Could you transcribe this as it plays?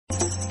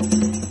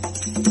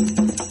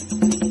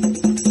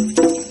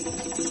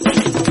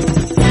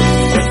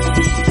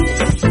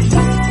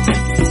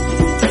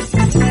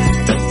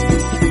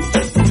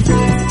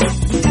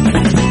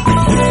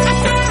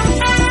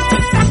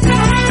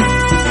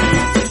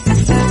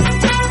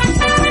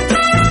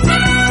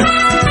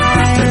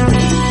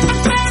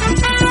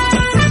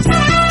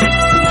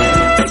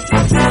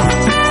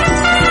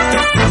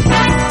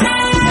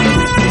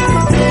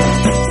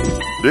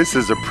This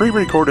is a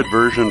pre-recorded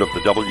version of the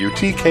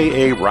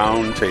WTKA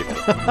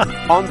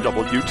Roundtable on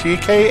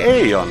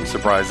WTKA,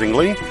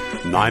 unsurprisingly,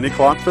 9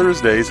 o'clock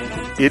Thursdays.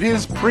 It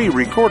is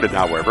pre-recorded,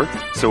 however,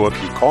 so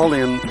if you call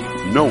in,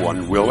 no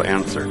one will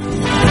answer.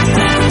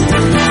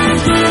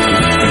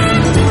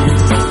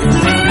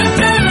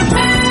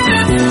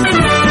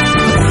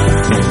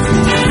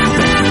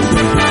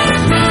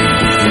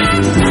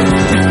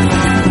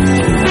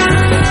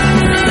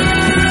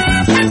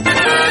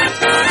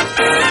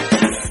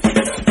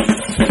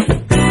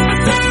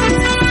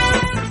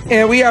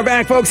 And we are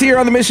back, folks, here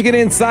on the Michigan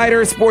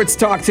Insider Sports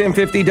Talk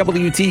 1050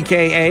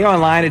 WTKA,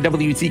 online at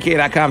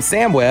WTKA.com.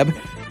 Sam Webb,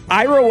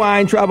 Ira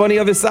Weintraub on the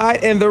other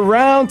side, and the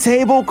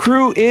Roundtable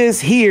crew is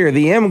here.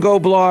 The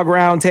MGO Blog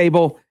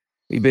Roundtable.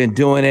 We've been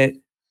doing it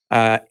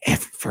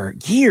for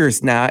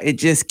years now. It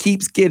just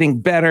keeps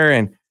getting better,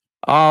 and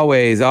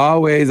always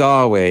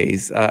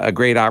a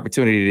great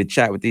opportunity to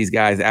chat with these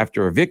guys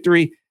after a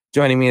victory.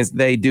 Joining me as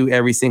they do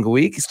every single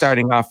week,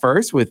 starting off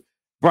first with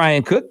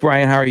Brian Cook.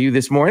 Brian, how are you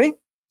this morning?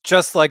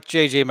 Just like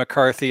J.J.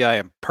 McCarthy, I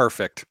am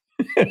perfect.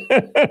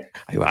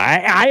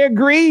 I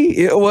agree.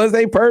 It was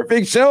a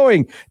perfect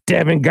showing.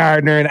 Devin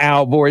Gardner and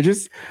Al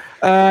Borges.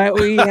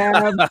 We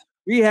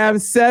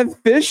have Seth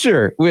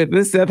Fisher with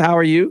us. Seth, how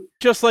are you?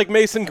 Just like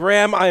Mason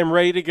Graham, I am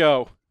ready to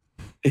go.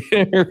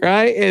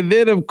 Right? And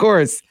then, of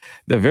course,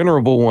 the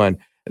venerable one,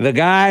 the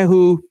guy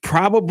who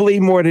probably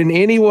more than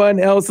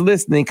anyone else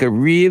listening could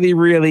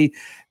really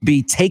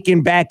be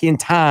taken back in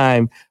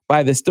time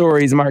by the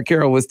stories Mark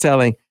Carroll was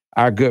telling,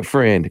 our good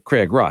friend,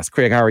 Craig Ross.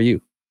 Craig, how are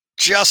you?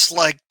 Just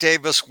like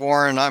Davis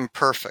Warren, I'm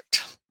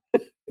perfect.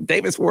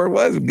 Davis Warren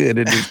was good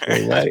in this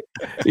game, right?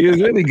 He was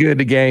really good in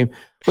the game.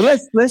 But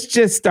let's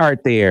just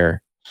start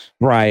there,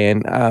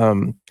 Brian.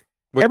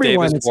 With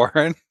Davis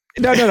Warren?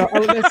 No.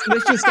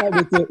 Let's just start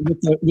with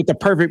the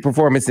perfect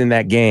performance in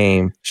that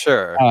game.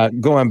 Sure.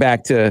 Going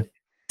back to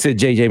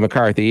J.J.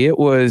 McCarthy, it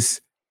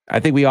was. I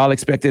think we all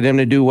expected him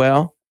to do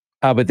well,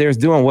 but there's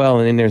doing well,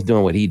 and then there's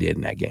doing what he did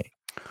in that game.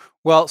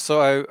 Well,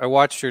 so I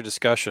watched your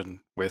discussion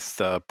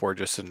with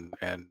Borges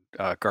and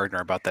Gardner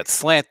about that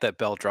slant that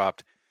Bell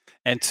dropped.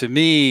 And to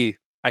me,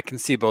 I can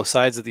see both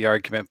sides of the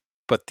argument.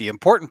 But the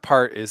important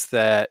part is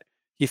that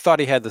he thought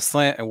he had the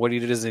slant, and what he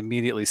did is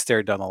immediately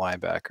stared down the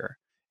linebacker.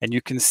 And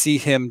you can see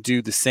him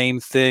do the same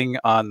thing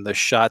on the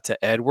shot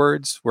to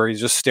Edwards, where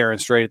he's just staring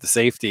straight at the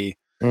safety.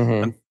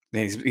 Mm-hmm.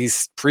 And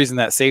he's freezing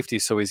that safety,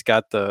 so he's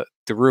got the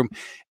room.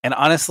 And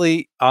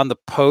honestly, on the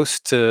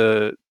post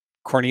to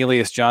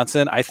Cornelius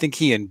Johnson, I think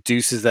he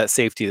induces that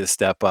safety to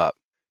step up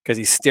because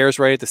he stares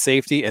right at the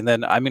safety. And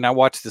then, I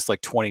watched this like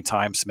 20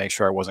 times to make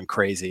sure I wasn't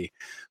crazy,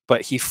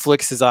 but he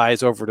flicks his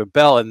eyes over to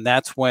Bell, and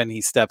that's when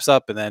he steps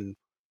up, and then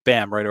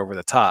bam, right over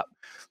the top.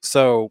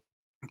 So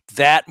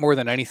that more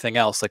than anything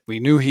else, like we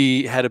knew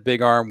he had a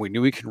big arm. We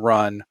knew he could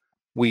run.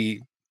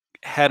 We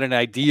had an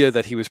idea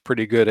that he was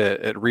pretty good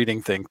at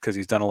reading things because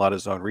he's done a lot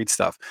of zone read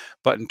stuff.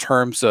 But in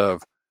terms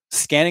of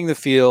scanning the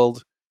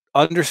field,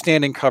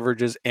 understanding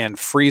coverages, and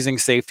freezing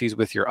safeties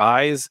with your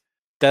eyes,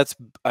 that's,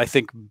 I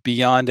think,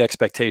 beyond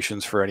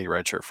expectations for any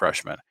redshirt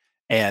freshman.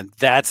 And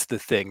that's the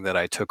thing that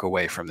I took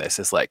away from this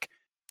is like,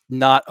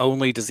 not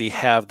only does he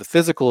have the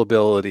physical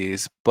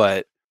abilities,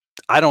 but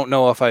I don't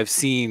know if I've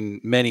seen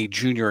many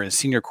junior and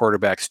senior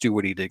quarterbacks do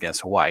what he did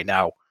against Hawaii.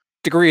 Now,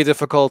 degree of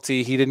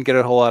difficulty, he didn't get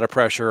a whole lot of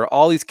pressure.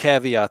 All these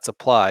caveats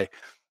apply,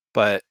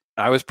 but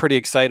I was pretty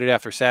excited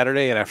after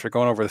Saturday, and after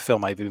going over the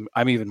film,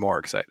 I'm even more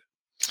excited.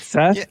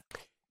 Seth?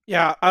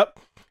 Yeah.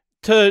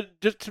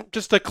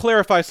 Just to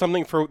clarify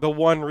something for the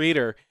one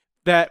reader,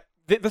 that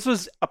this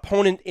was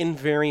opponent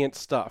invariant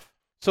stuff.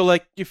 So,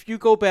 like, if you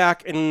go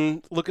back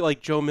and look at,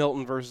 like, Joe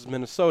Milton versus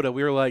Minnesota,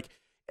 we were like,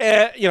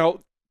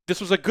 this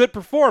was a good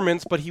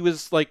performance, but he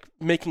was, like,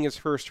 making his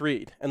first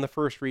read, and the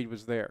first read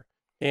was there.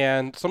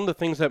 And some of the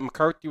things that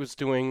McCarthy was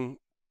doing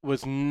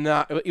was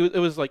not, it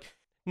was like,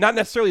 not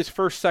necessarily his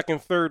first,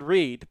 second, third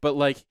read, but,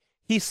 like,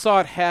 he saw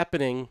it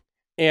happening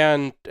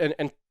and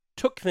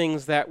took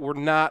things that were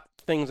not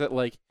things that,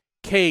 like,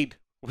 Cade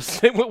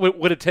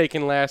would have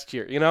taken last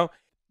year, you know?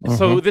 Mm-hmm.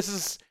 So this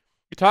is,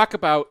 you talk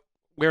about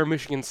where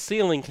Michigan's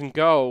ceiling can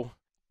go.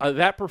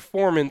 That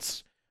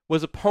performance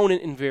was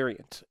opponent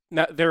invariant.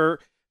 Now, there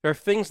are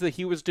things that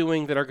he was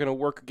doing that are going to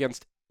work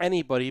against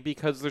anybody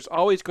because there's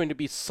always going to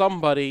be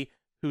somebody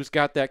who's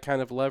got that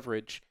kind of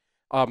leverage.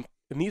 And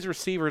these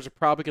receivers are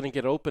probably going to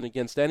get open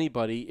against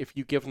anybody if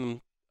you give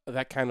them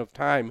that kind of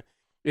time.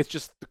 It's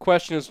just, the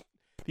question is,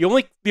 the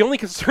only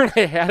concern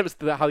I had was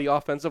how the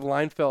offensive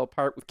line fell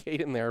apart with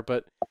Cade in there,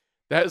 but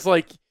that's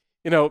like,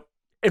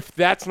 if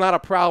that's not a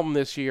problem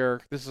this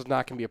year, this is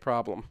not going to be a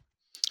problem.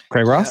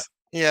 Craig Ross?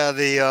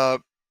 Yeah,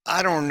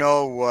 I don't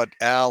know what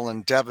Al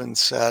and Devin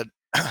said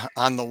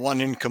on the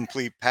one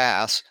incomplete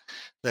pass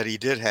that he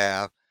did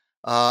have.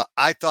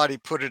 I thought he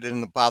put it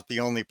in about the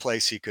only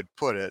place he could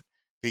put it,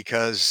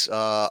 because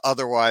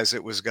otherwise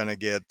it was going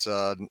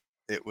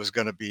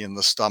to be in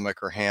the stomach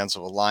or hands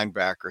of a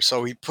linebacker.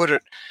 So he put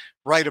it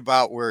right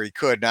about where he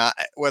could. Now,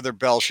 whether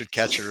Bell should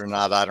catch it or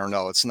not, I don't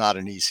know. It's not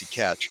an easy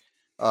catch.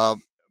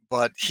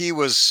 But he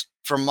was,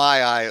 from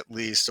my eye at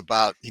least,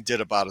 he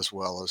did about as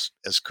well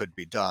as could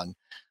be done.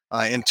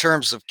 In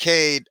terms of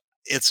Cade,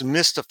 it's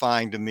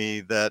mystifying to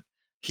me that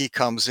he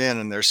comes in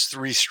and there's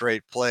 3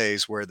 straight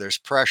plays where there's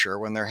pressure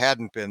when there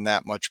hadn't been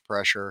that much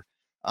pressure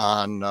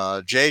on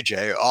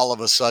JJ. All of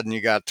a sudden,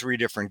 you got 3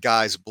 different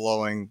guys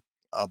blowing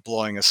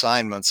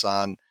assignments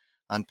on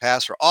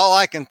passer. All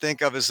I can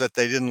think of is that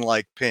they didn't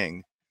like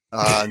Ping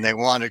and they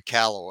wanted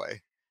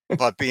Callaway.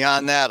 But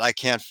beyond that, I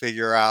can't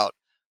figure out,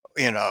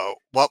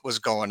 what was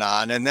going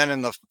on. And then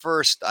in the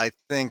first, I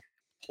think,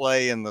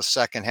 play in the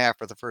second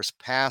half, or the first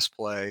pass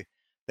play,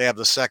 they have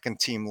the second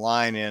team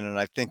line in, and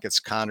I think it's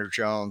Connor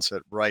Jones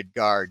at right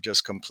guard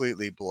just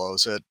completely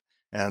blows it.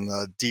 And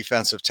the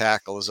defensive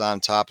tackle is on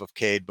top of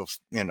Cade,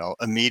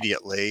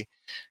 immediately.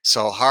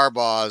 So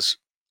Harbaugh's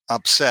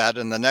upset,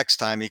 and the next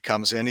time he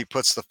comes in, he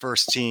puts the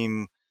first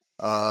team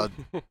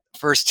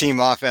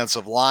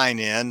offensive line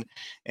in,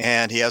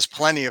 and he has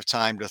plenty of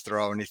time to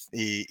throw, and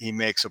he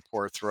makes a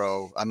poor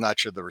throw. I'm not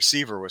sure the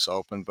receiver was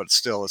open, but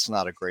still, it's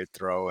not a great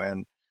throw,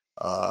 and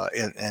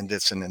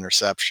it's an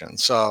interception.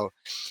 So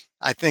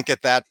I think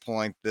at that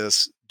point,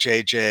 this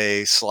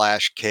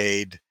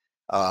JJ/Cade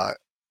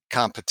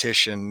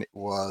competition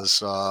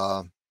was,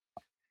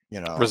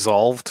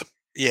 resolved.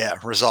 Yeah,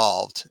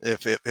 resolved.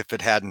 If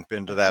it hadn't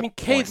been to that, I mean,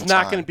 Cade's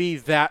not going to be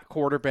that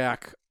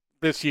quarterback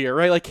this year,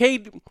 right? Like,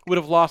 Cade would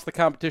have lost the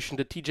competition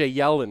to TJ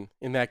Yellen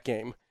in that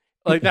game.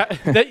 Like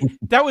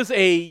that was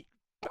I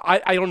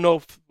don't know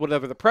if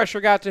whatever the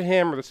pressure got to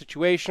him or the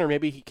situation, or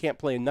maybe he can't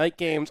play in night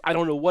games. I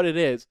don't know what it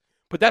is,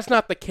 but that's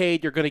not the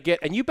Cade you're going to get,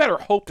 and you better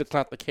hope that's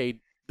not the Cade.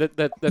 That's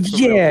the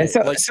real Cade.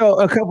 So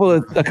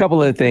a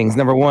couple of things.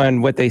 Number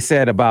one, what they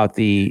said about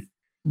the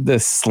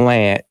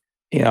slant,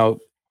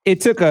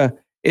 it took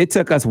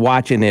us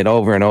watching it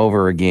over and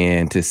over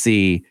again to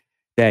see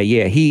that.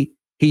 Yeah, he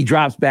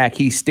drops back,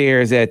 he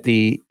stares at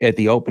the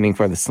opening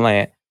for the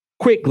slant.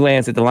 Quick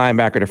glance at the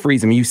linebacker to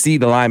freeze him. You see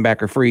the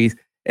linebacker freeze,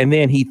 and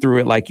then he threw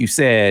it, like you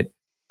said,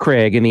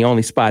 Craig, in the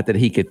only spot that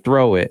he could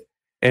throw it.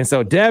 And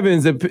so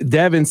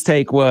Devin's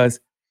take was,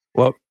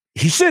 well,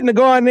 he shouldn't have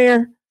gone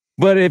there,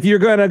 but if you're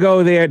gonna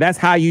go there, that's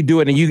how you do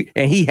it, and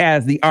he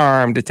has the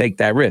arm to take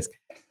that risk.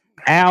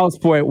 Al's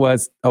point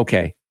was,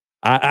 okay,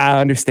 I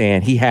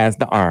understand he has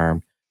the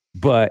arm,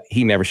 but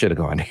he never should have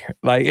gone there.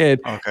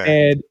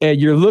 And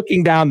you're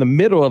looking down the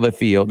middle of the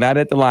field, not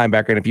at the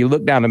linebacker. And if you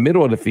look down the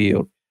middle of the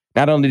field,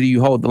 not only do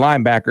you hold the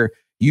linebacker,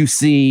 you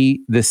see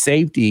the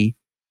safety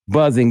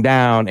buzzing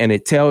down, and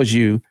it tells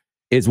you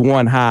it's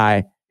one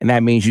high, and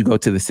that means you go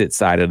to the sit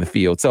side of the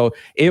field. So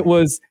it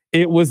was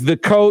the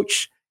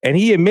coach, and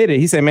he admitted,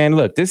 he said, man,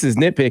 look, this is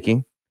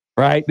nitpicking,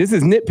 right? This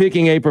is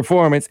nitpicking a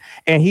performance.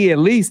 And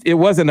it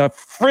wasn't a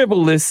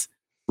frivolous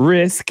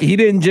risk. He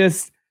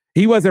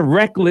wasn't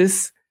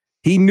reckless.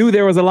 He knew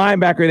there was a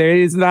linebacker there.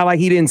 It's not like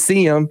he didn't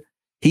see him.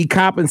 He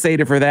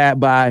compensated for that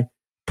by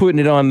putting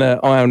it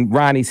on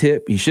Ronnie's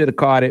hip. He should have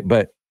caught it.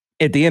 But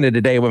at the end of the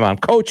day, when I'm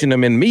coaching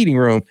him in the meeting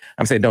room,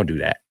 I'm saying, don't do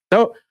that.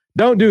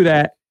 Don't do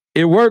that.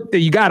 It worked.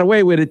 You got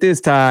away with it this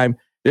time.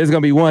 There's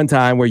going to be one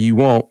time where you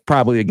won't,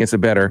 probably against a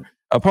better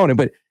opponent.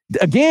 But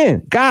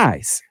again,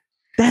 guys,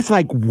 that's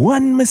like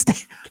one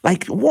mistake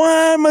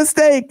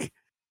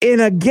in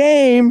a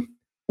game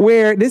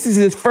where this is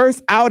his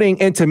first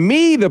outing. And to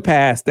me, the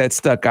pass that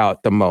stuck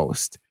out the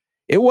most,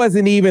 it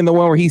wasn't even the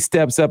one where he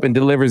steps up and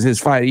delivers his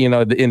fight,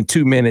 in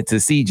 2 minutes to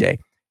CJ.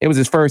 It was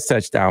his first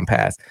touchdown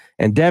pass.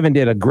 And Devin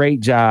did a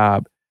great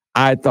job,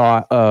 I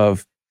thought,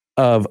 of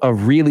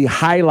really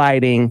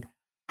highlighting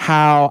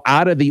how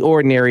out of the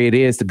ordinary it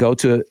is to go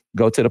to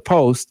the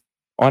post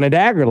on a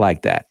dagger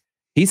like that.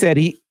 He said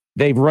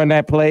they've run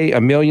that play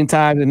a million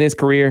times in his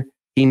career.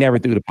 He never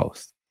threw the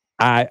post.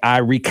 I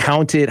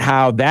recounted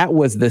how that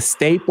was the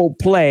staple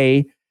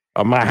play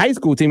of my high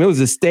school team. It was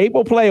a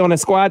staple play on a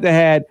squad that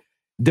had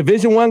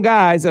Division I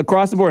guys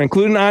across the board,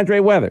 including Andre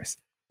Weathers.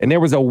 And there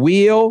was a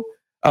wheel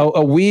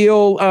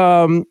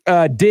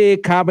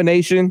dig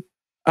combination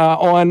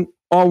on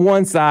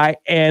one side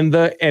and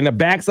the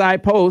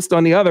backside post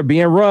on the other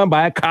being run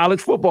by a college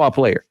football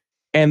player.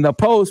 And the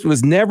post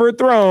was never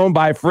thrown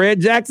by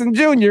Fred Jackson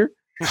Jr.,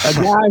 a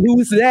guy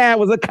whose dad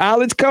was a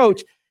college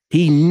coach.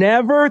 He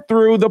never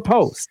threw the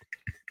post.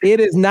 It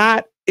is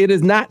not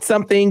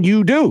something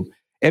you do.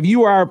 If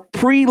you're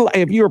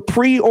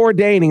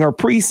preordaining or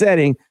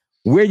presetting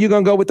where you're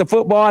going to go with the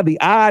football, the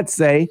odds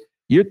say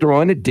you're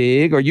throwing a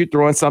dig or you're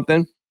throwing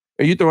something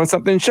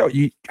short.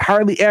 You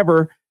hardly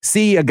ever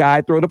see a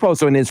guy throw the post.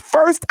 So in his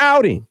first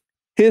outing,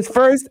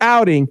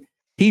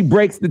 he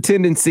breaks the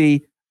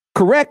tendency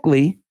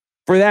correctly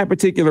for that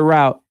particular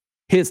route,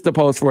 hits the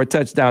post for a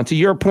touchdown. To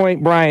your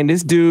point, Brian,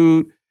 this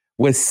dude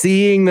was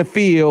seeing the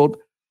field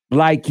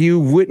like you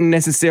wouldn't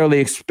necessarily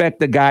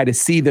expect a guy to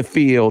see the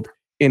field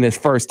in his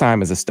first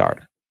time as a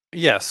starter.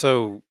 Yeah,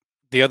 so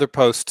the other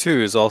post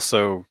too is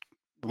also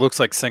looks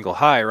like single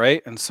high,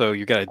 right? And so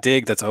you got a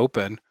dig that's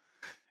open,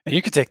 and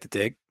you could take the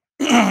dig.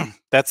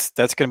 that's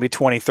going to be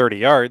 20, 30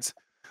 yards.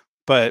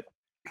 But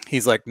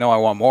he's like, no, I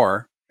want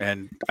more.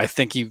 And I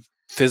think he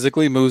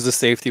physically moves the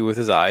safety with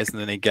his eyes, and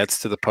then he gets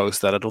to the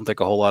post that I don't think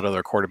a whole lot of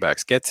other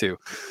quarterbacks get to.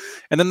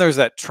 And then there's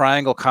that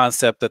triangle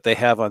concept that they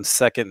have on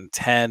 2nd and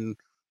 10,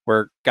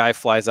 where guy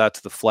flies out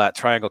to the flat.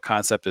 Triangle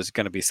concept is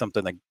going to be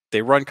something like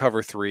they run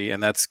cover 3,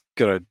 and that's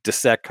going to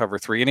dissect cover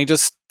 3. And he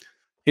just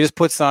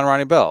puts it on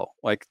Ronnie Bell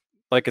like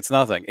it's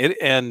nothing.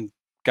 And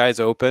guy's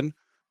open,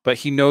 but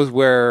he knows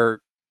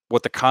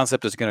what the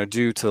concept is going to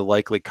do to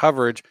likely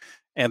coverage.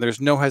 And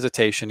there's no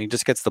hesitation. He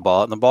just gets the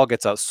ball, and the ball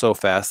gets out so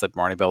fast that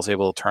Ronnie Bell's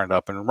able to turn it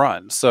up and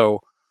run.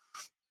 So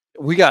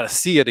we got to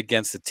see it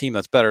against a team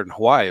that's better than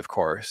Hawaii, of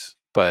course.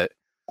 But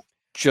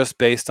just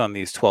based on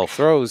these 12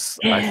 throws,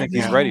 I think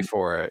he's ready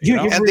for it. You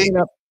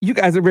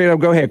guys are bringing up.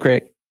 Go ahead,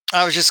 Craig.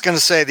 I was just going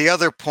to say the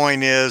other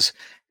point is,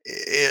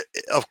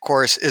 of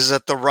course, is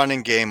that the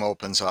running game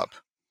opens up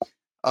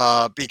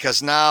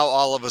because now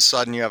all of a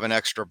sudden you have an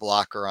extra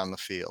blocker on the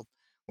field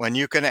when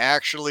you can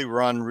actually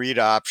run read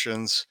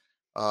options.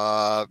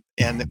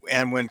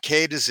 And when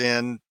Cade is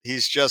in,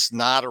 he's just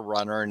not a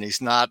runner, and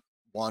he's not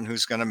one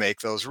who's going to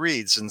make those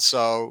reads. And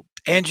so,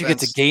 and you get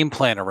the game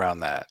plan around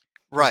that,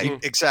 right?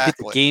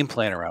 Exactly. Get the game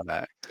plan around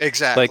that,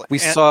 exactly. Like we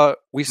saw.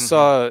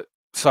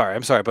 Sorry,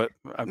 I'm sorry, but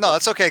no,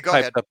 that's okay. Go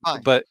ahead.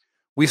 But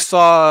we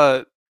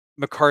saw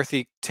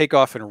McCarthy take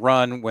off and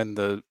run when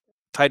the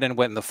tight end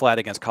went in the flat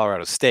against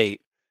Colorado State.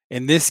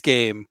 In this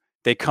game,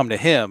 they come to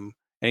him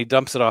and he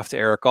dumps it off to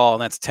Eric All,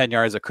 and that's 10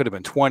 yards. It could have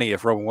been 20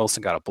 if Roman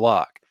Wilson got a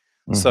block.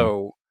 Mm-hmm.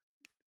 So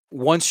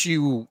once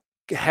you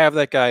have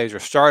that guy as your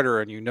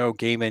starter and you know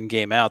game in,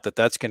 game out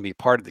that's going to be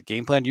part of the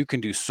game plan, you can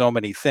do so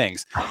many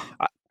things.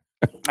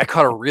 I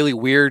caught a really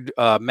weird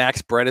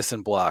Max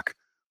Bredesen block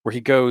where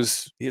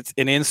it's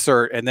an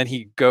insert, and then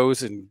he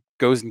goes and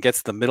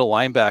gets the middle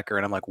linebacker,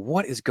 and I'm like,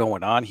 what is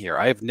going on here?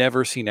 I have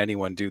never seen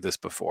anyone do this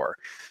before.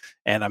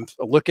 And I'm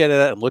look at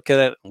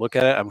it.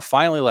 I'm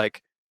finally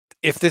like,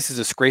 if this is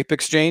a scrape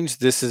exchange,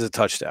 this is a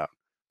touchdown.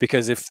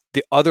 Because if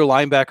the other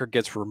linebacker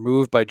gets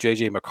removed by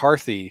JJ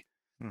McCarthy,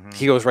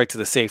 he goes right to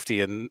the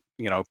safety and,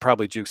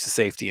 probably jukes the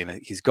safety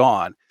and he's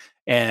gone.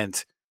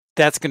 And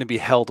that's going to be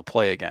hell to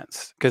play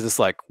against, because it's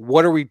like,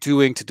 what are we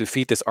doing to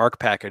defeat this arc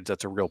package?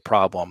 That's a real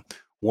problem.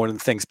 One of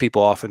the things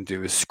people often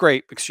do is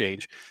scrape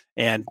exchange.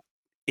 And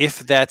if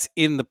that's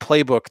in the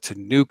playbook to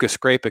nuke a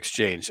scrape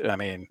exchange, I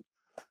mean,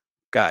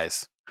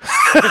 guys.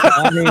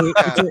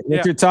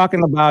 What you're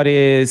talking about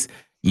is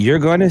you're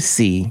going to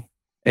see,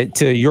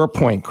 to your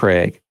point,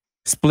 Craig,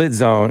 split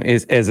zone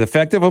is as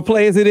effective a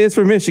play as it is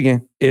for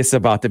Michigan. It's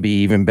about to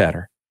be even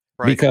better,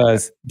 right?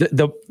 Because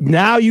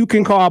now you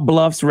can call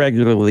bluffs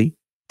regularly,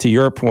 to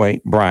your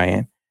point,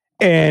 Brian,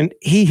 and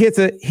he hits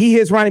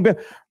Ronnie Bell.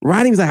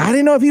 Ronnie was like, I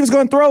didn't know if he was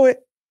going to throw it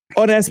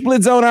on that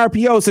split zone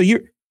RPO. So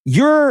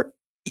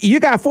you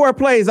got 4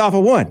 plays off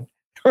of 1,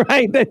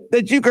 right?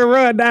 That you can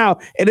run now,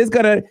 and it's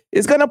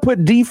gonna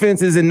put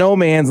defenses in no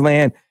man's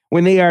land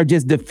when they are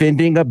just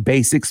defending a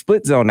basic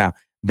split zone. Now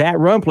that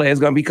run play is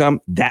going to become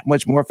that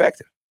much more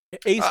effective.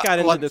 Ace got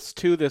into this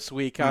too this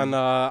week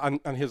on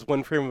his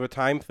 1 frame of a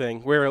time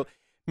thing, where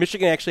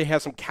Michigan actually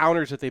has some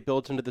counters that they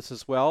built into this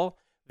as well.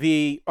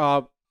 The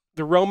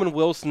Roman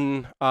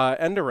Wilson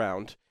end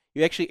around,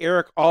 you actually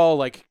Eric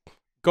All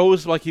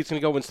goes like he's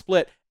going to go and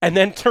split, and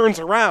then turns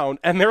around,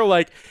 and they're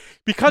like,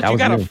 because you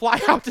got to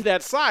fly out to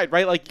that side,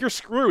 right? Like, you're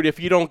screwed if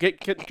you don't get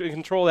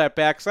control of that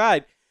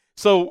backside.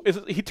 So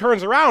he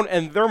turns around,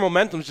 and their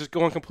momentum's just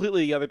going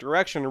completely the other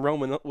direction, and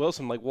Roman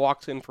Wilson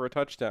walks in for a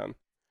touchdown.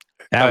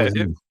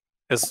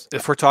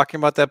 If we're talking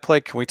about that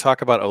play, can we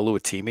talk about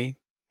Oluwatimi?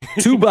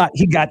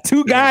 He got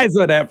 2 guys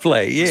on that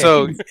play. Yeah.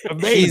 So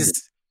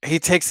he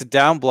takes a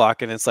down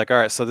block, and it's like, all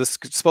right, so this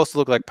is supposed to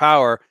look like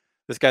power.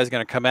 This guy's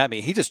going to come at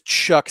me. He just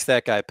chucks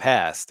that guy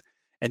past,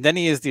 and then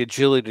he has the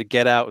agility to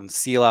get out and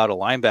seal out a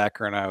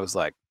linebacker. And I was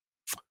like,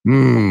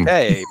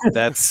 okay,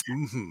 that's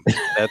something.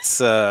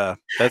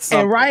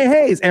 And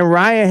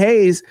Ryan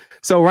Hayes.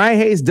 So Ryan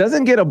Hayes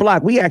doesn't get a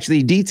block. We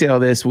actually detail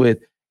this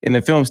in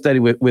the film study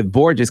with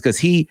Borges, because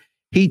he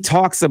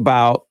talks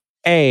about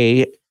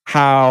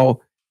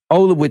how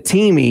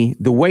Oluwatimi,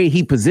 the way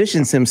he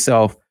positions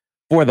himself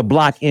for the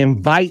block,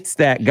 invites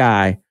that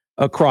guy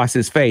across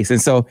his face,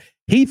 and so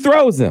he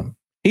throws him.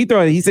 He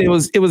said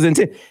it was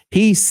intent.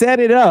 He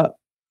set it up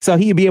so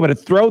he'd be able to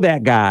throw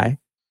that guy,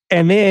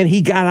 and then he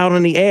got out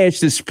on the edge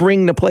to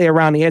spring the play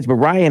around the edge. But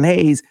Ryan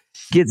Hayes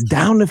gets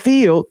down the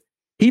field.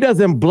 He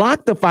doesn't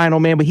block the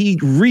final man, but he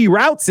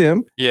reroutes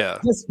him. Yeah,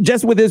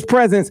 just with his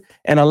presence,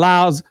 and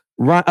allows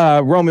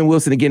Roman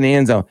Wilson to get in the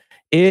end zone.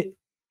 It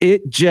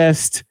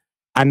just,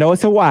 I know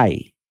it's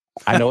Hawaii.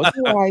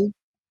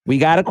 We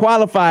got to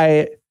qualify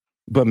it,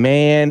 but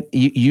man,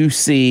 you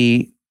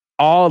see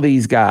all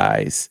these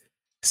guys.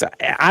 So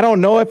I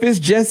don't know if it's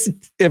just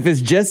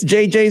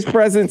JJ's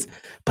presence,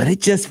 but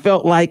it just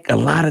felt like a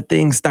lot of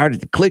things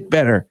started to click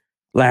better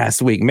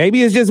last week.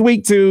 Maybe it's just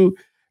week 2.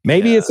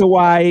 Maybe it's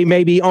Hawaii.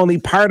 Maybe only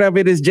part of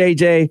it is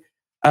JJ.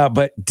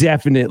 But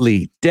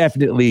definitely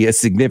a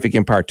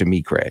significant part to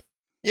me, Craig.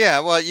 Yeah,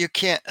 well, you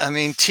can't. I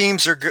mean,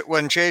 teams are good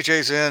when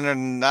JJ's in,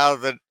 and now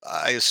that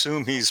I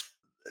assume he's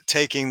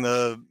taking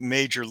the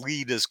major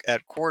lead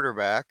at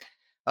quarterback,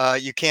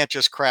 you can't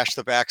just crash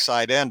the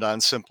backside end on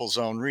simple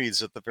zone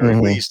reads at the very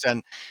least.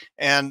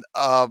 And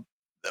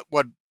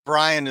what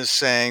Brian is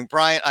saying,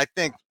 Brian, I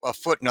think a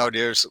footnote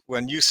is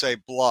when you say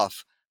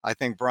bluff, I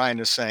think Brian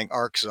is saying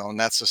arc zone.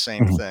 That's the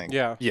same thing.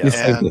 Yeah.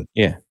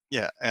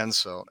 Yeah. And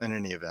so in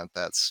any event,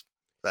 that's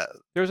that.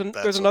 There's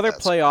another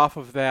play off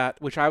of that,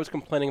 which I was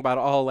complaining about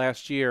all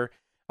last year.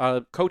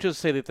 Coaches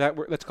say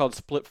that's called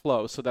split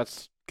flow. So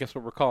that's, guess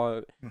what we're calling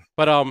it.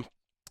 But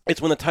it's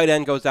when the tight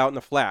end goes out in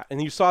the flat.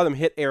 And you saw them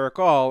hit Eric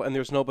All, and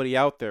there's nobody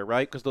out there,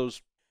 right? Because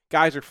those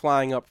guys are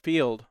flying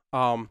upfield.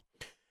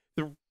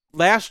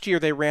 Last year,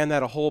 they ran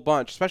that a whole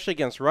bunch, especially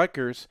against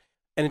Rutgers,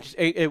 and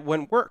it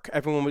wouldn't work.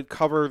 Everyone would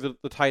cover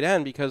the tight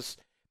end because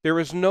there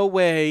was no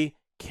way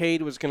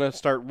Cade was going to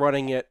start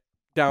running it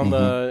down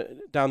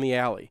the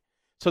alley.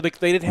 So they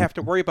didn't have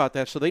to worry about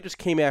that. So they just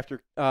came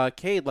after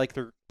Cade like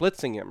they're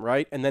blitzing him,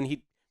 right? And then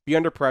he'd be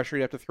under pressure.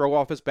 He'd have to throw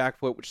off his back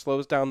foot, which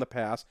slows down the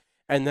pass.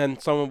 And then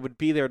someone would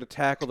be there to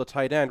tackle the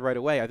tight end right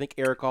away. I think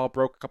Eric All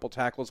broke a couple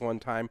tackles one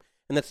time,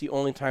 and that's the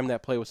only time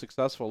that play was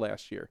successful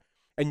last year.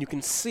 And you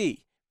can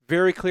see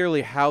very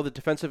clearly how the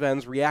defensive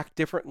ends react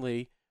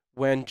differently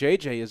when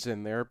JJ is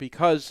in there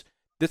because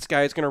this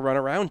guy is going to run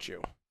around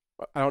you.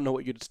 I don't know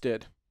what you just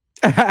did.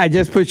 I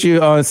just put you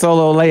on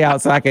solo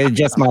layout so I can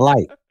adjust my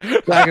light.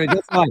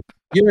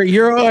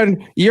 You're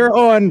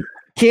on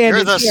Candy.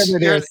 You're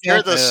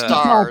the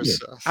stars.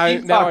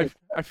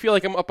 I feel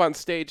like I'm up on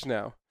stage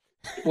now.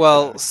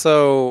 Well,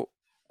 so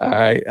all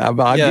right, I'll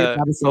get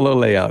out of solo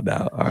layout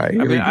now. All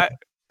right,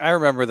 I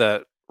remember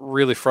that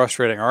really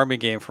frustrating Army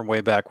game from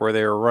way back where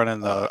they were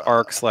running the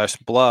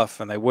arc/bluff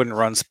and they wouldn't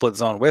run split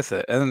zone with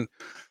it. And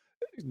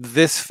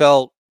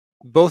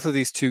both of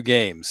these two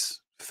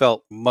games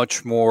felt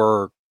much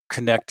more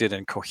connected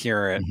and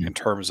coherent in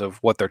terms of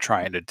what they're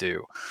trying to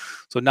do.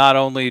 So not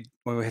only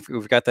when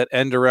we've got that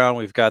end around,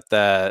 we've got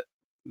that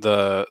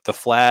the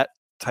flat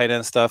tight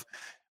end stuff.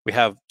 We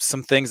have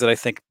some things that I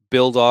think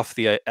build off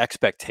the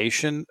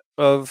expectation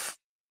of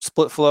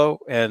split flow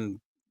and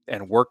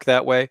work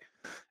that way.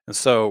 And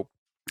so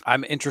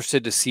I'm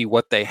interested to see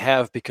what they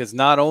have because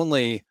not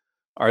only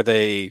are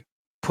they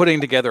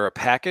putting together a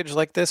package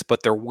like this,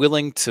 but they're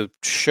willing to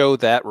show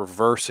that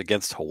reverse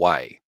against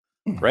Hawaii,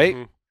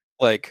 right?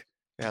 Like,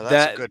 yeah,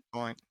 that's a good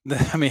point.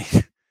 I mean,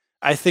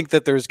 I think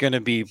that there's going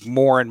to be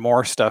more and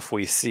more stuff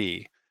we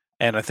see.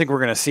 And I think we're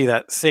going to see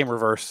that same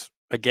reverse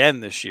again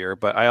this year.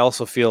 But I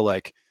also feel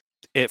like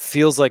it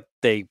feels like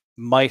they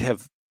might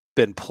have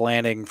been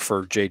planning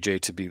for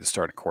JJ to be the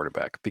starting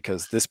quarterback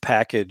because this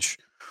package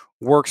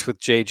works with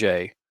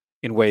JJ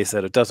in ways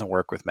that it doesn't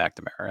work with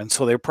McNamara. And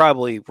so they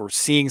probably were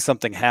seeing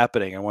something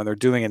happening. And when they're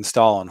doing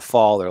install and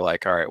fall, they're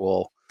like, all right,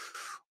 well,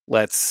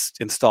 let's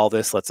install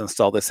this.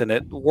 And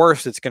at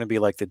worst, it's going to be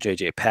like the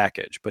JJ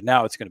package, but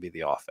now it's going to be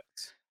the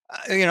offense.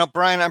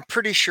 Brian, I'm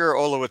pretty sure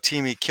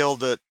Oluwatimi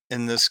killed it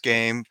in this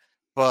game,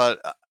 but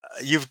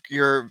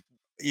you're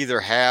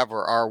either have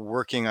or are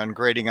working on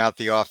grading out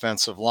the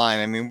offensive line.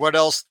 I mean, what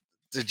else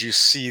did you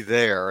see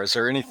there? Is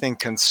there anything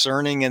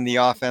concerning in the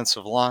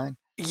offensive line?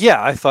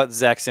 Yeah, I thought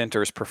Zach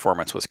Zinter's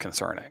performance was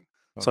concerning.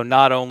 Okay. So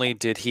not only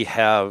did he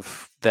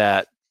have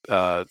that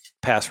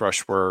pass rush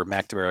where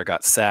McNamara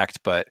got sacked,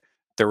 but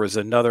there was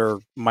another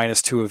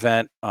 -2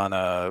 event on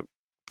a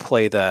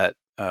play that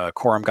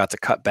Corum got to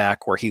cut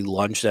back where he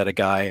lunged at a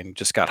guy and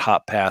just got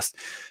hot passed.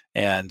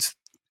 And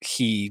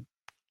he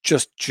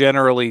just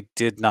generally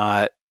did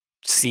not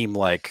seem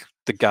like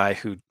the guy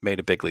who made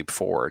a big leap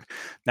forward.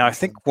 Now, I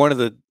think one of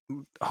the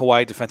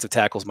Hawaii defensive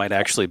tackles might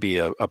actually be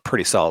a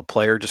pretty solid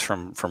player just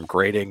from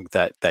grading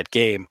that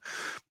game.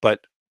 But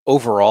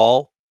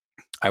overall,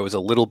 I was a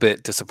little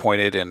bit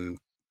disappointed in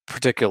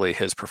particularly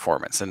his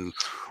performance. And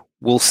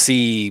we'll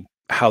see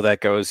how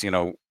that goes.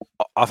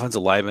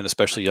 Offensive linemen,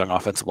 especially young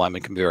offensive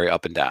linemen, can be very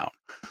up and down.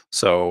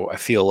 So I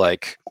feel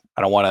like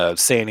I don't want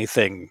to say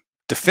anything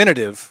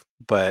definitive,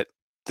 but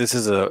this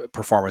is a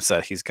performance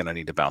that he's going to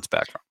need to bounce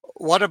back from.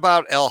 What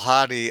about El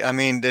Hadi? I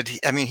mean,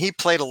 he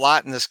played a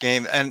lot in this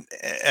game and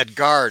at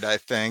guard, I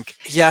think.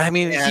 Yeah, I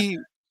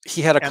mean,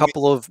 he had a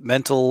couple of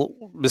mental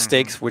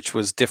mistakes, which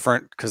was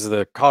different because of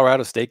the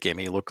Colorado State game.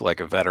 He looked like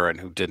a veteran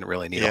who didn't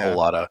really need a whole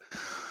lot of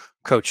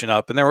coaching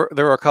up. And there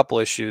were a couple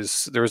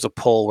issues. There was a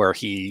pull where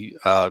he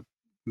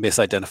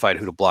misidentified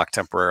who to block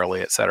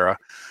temporarily, etc.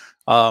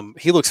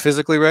 He looks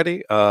physically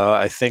ready.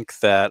 I think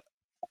that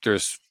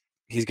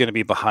he's going to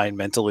be behind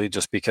mentally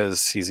just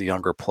because he's a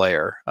younger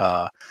player.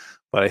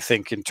 But I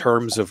think in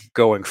terms of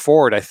going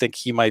forward, I think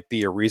he might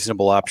be a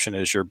reasonable option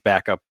as your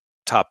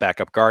top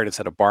backup guard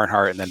instead of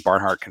Barnhart, and then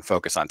Barnhart can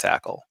focus on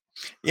tackle.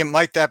 Yeah,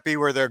 might that be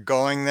where they're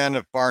going then?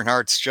 If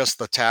Barnhart's just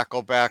the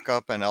tackle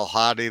backup and El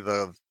Hadi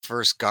the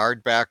first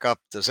guard backup,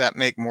 does that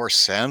make more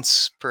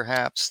sense,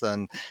 perhaps,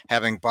 than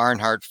having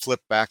Barnhart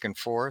flip back and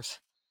forth?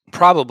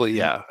 Probably,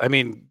 yeah. I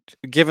mean,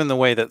 given the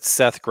way that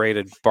Seth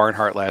graded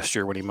Barnhart last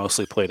year when he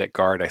mostly played at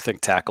guard, I think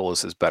tackle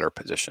is his better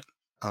position.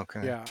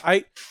 Okay. Yeah,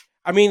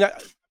 I mean,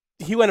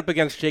 he went up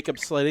against Jacob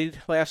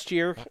Slade last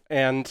year,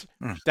 and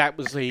that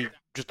was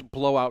just a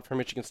blowout for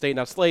Michigan State.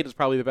 Now, Slade is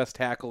probably the best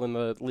tackle in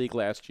the league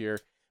last year,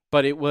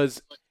 but it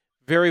was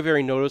very,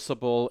 very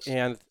noticeable.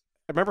 And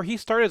I remember he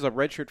started as a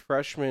redshirt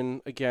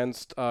freshman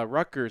against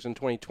Rutgers in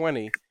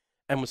 2020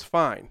 and was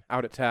fine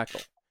out at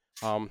tackle.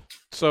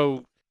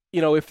 So,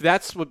 if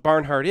that's what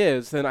Barnhart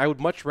is, then I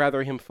would much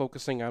rather him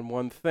focusing on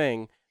one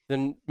thing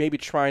than maybe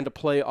trying to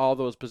play all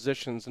those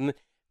positions. And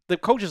the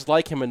coaches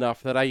like him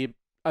enough that I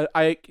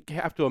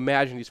have to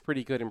imagine he's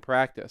pretty good in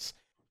practice.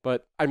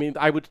 But I mean,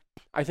 I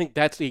think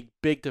that's a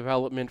big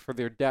development for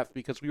their depth,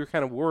 because we were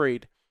kind of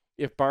worried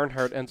if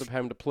Barnhart ends up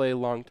having to play a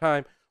long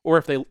time, or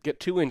if they get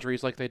 2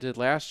 injuries like they did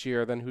last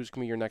year, then who's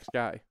going to be your next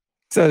guy?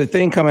 So the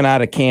thing coming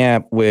out of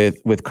camp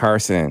with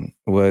Carson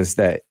was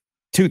that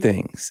 2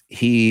 things.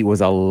 He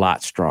was a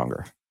lot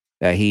stronger,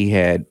 that he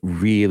had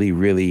really,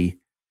 really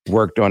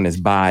worked on his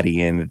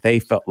body, and they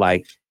felt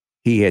like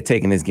he had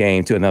taken his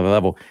game to another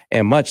level.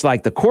 And much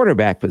like the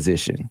quarterback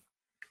position,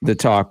 the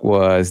talk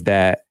was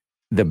that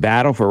the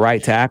battle for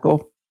right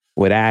tackle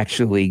would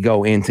actually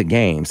go into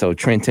game. So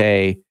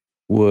Trente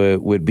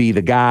would be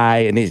the guy,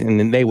 and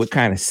then they would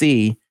kind of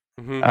see,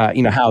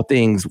 how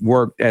things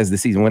worked as the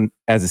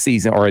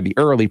season or the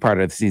early part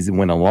of the season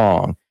went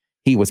along.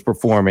 He was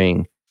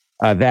performing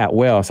that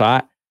well.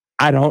 So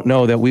I don't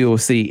know that we will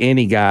see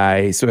any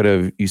guy sort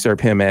of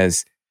usurp him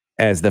as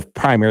the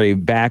primary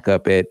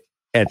backup at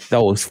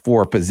those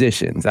 4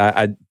 positions.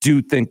 I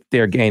do think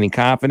they're gaining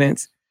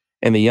confidence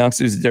in the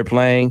youngsters that they're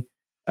playing.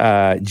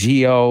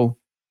 Gio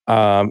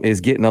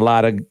is getting a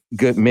lot of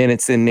good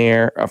minutes in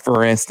there,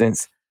 for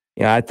instance.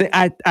 I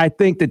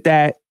think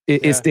that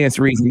it stands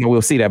to reason that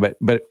we'll see that.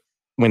 But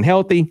when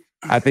healthy,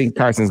 I think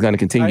Carson's going to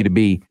continue to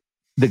be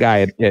the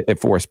guy at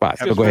 4 spots.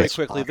 Just go very ahead.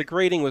 quickly, the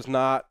grading was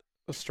not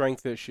a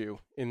strength issue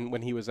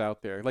when he was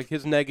out there. Like,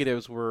 his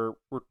negatives were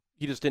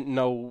he just didn't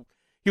know.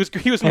 He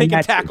was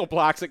making tackle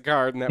blocks at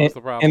guard, and that was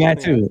the problem. And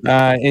that too.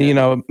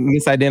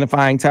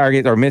 Misidentifying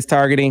targets or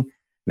mistargeting,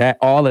 that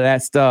all of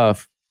that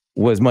stuff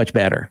was much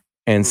better.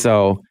 And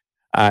so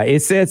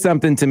it said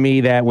something to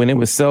me that when it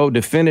was so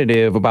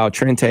definitive about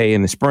Trente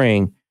in the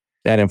spring,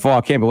 that in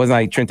fall camp, it wasn't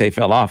like Trente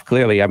fell off.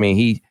 Clearly, I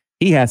mean,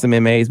 he has some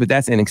MAs, but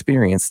that's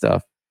inexperienced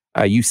stuff.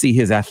 You see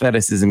his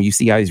athleticism. You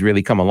see how he's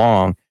really come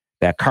along.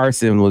 That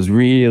Carson was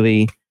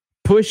really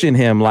pushing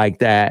him like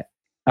that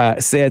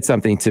said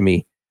something to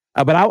me.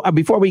 But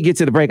before we get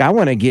to the break, I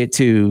want to get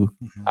to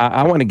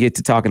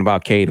talking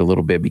about Cade a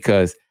little bit,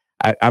 because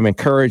I'm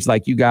encouraged,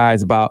 like you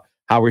guys, about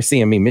how we're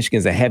seeing. I mean,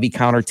 Michigan's a heavy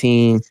counter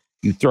team.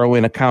 You throw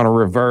in a counter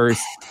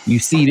reverse. You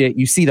see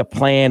the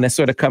plan that's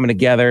sort of coming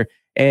together.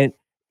 And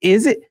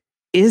is it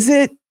is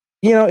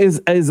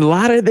a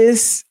lot of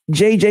this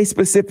JJ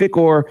specific,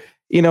 or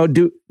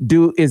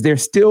is there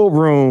still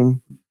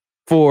room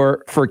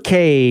for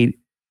Cade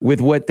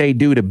with what they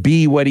do to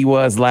be what he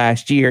was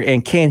last year,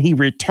 and can he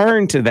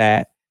return to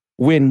that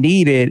when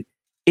needed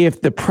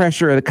if the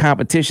pressure of the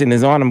competition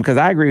is on him? Because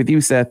I agree with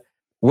you, Seth.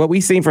 What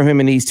we've seen from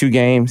him in these 2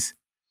 games,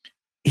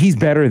 he's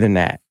better than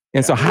that.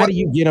 And so how do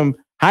you get him?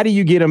 How do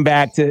you get him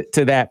back to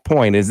that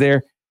point? Is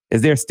there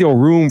still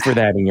room for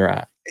that in your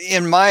eye?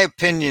 In my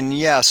opinion,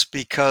 yes,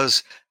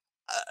 because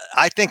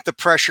I think the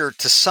pressure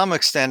to some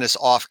extent is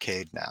off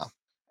Cade now.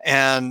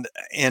 And,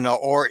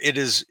 or it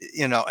is,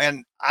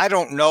 and I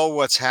don't know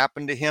what's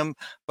happened to him,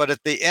 but at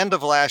the end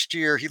of last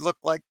year, he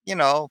looked like,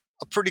 a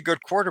pretty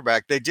good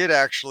quarterback. They did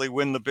actually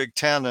win the Big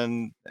Ten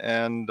and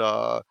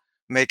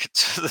make it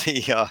to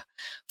the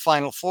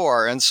Final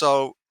Four. And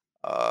so,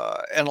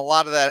 and a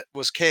lot of that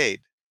was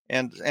Cade.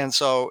 And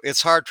so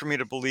it's hard for me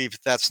to believe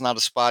that's not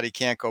a spot he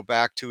can't go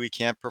back to. He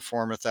can't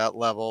perform at that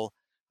level.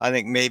 I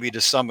think maybe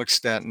to some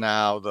extent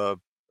now the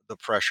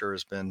pressure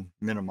has been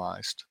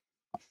minimized.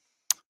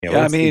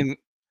 I mean,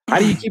 how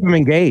do you keep him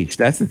engaged?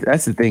 That's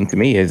the thing to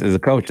me as a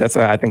coach. That's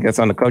I think that's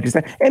on the coach's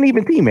side, and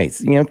even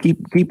teammates.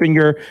 Keeping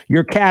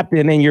your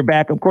captain and your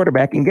backup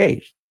quarterback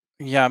engaged.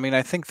 Yeah, I mean,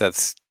 I think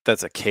that's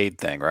a Cade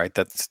thing, right?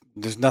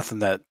 There's nothing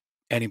that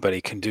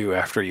anybody can do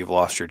after you've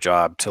lost your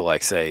job to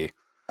say.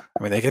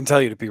 I mean, they can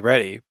tell you to be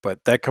ready,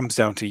 but that comes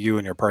down to you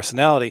and your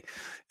personality.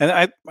 And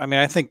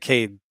I think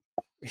Cade.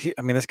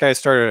 This guy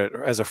started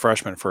as a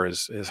freshman for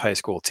his high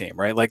school team,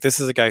 right? Like, this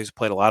is a guy who's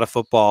played a lot of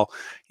football.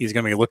 He's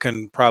going to be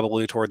looking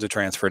probably towards a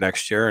transfer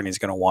next year, and he's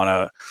going to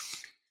want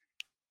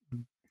to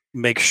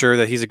make sure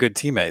that he's a good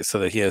teammate so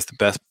that he has the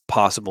best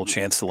possible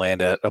chance to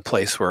land at a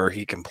place where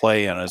he can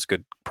play in a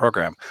good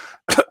program.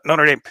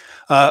 Notre Dame.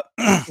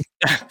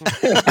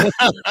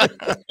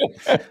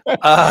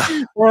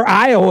 Or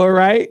Iowa,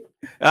 right?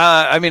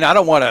 I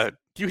don't want to.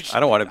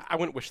 I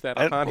wouldn't wish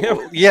that upon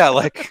him. Yeah,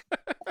 like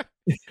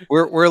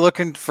we're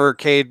looking for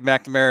Cade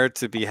McNamara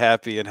to be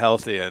happy and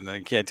healthy, and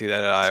then can't do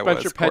that at Iowa.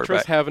 Spencer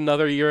Petras have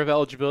another year of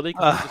eligibility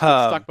because he's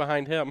stuck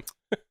behind him.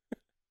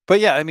 But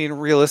yeah, I mean,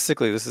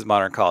 realistically, this is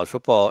modern college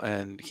football,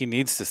 and he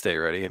needs to stay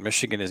ready. And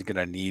Michigan is going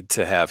to need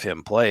to have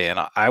him play. And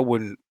I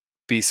wouldn't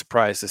be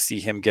surprised to see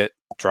him get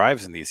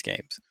drives in these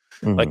games.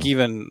 Like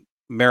even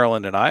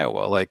Maryland and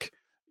Iowa, like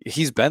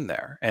he's been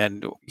there.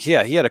 And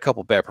yeah, he had a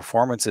couple bad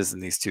performances in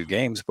these two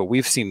games, but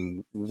we've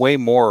seen way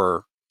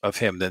more of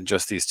him than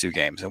just these two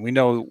games. And we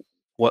know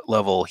what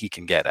level he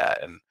can get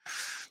at. And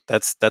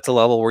that's a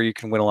level where you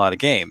can win a lot of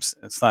games.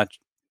 It's not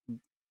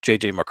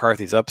JJ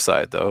McCarthy's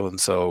upside though. And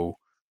so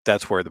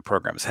that's where the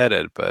program's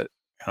headed. But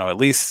at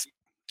least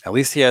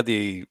he had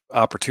the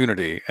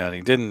opportunity and he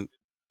didn't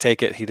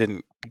take it. He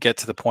didn't get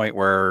to the point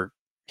where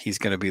he's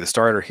going to be the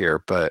starter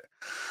here. But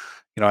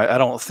I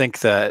don't think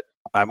that.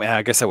 I mean,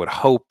 I guess I would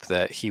hope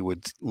that he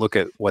would look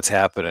at what's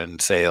happened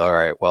and say, "All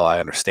right, well, I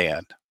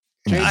understand."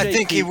 I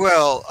think he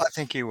will.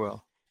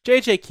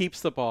 JJ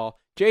keeps the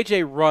ball.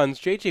 JJ runs.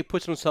 JJ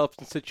puts himself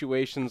in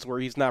situations where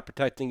he's not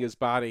protecting his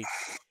body.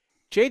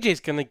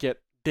 JJ's going to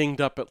get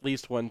dinged up at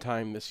least one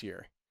time this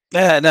year.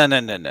 No.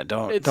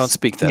 Don't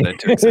speak that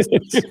into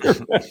existence.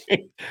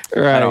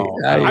 Right.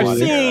 I've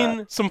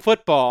seen some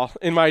football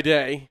in my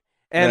day.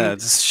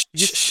 And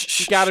you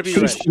got to be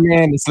ready. Teach the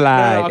man to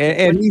slide.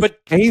 And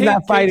he's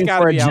not fighting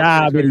for a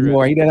job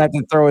anymore. He doesn't have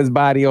to throw his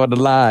body on the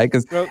line.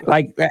 Because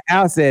like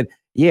Al said,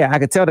 yeah, I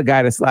could tell the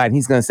guy to slide. And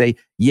he's going to say,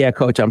 yeah,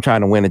 coach, I'm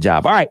trying to win a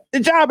job. All right,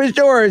 the job is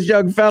yours,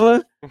 young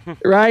fella.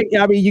 Right?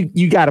 I mean,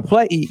 you got to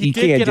play. You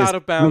can't get just out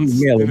of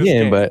bounds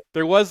again. But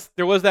there was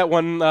that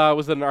one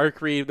was an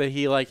arc read that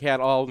he had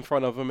all in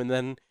front of him, and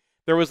then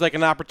there was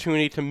an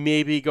opportunity to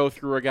maybe go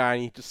through a guy,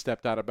 and he just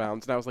stepped out of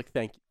bounds. And I was like,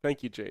 thank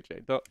you,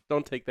 JJ.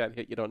 Don't take that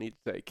hit you don't need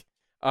to take.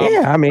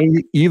 Yeah, I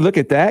mean, you look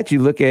at that. You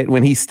look at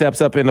when he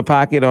steps up in the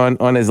pocket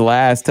on his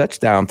last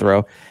touchdown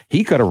throw.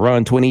 He could have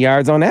run 20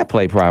 yards on that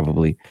play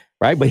probably,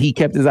 right? But he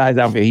kept his eyes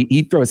out for it.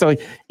 He threw it. So,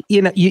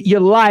 you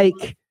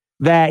like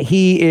that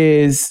he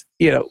is,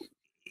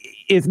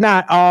 it's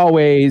not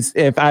always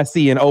if I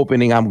see an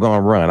opening, I'm going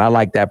to run. I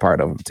like that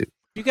part of him too.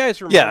 You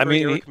guys remember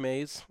Eric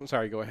Mays? I'm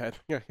sorry, go ahead.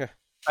 Yeah.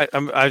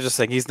 I was just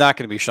saying he's not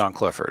going to be Sean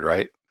Clifford,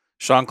 right?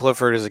 Sean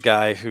Clifford is a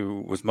guy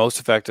who was most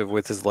effective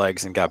with his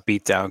legs and got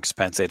beat down because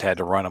Penn State had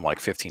to run him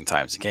 15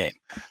 times a game.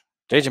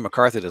 JJ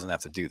McCarthy doesn't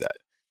have to do that.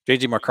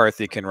 JJ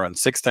McCarthy can run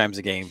 6 times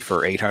a game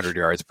for 800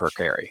 yards per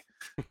carry,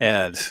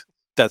 and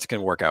that's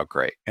going to work out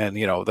great. And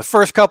the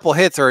first couple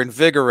hits are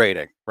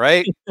invigorating,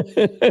 right?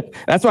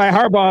 That's why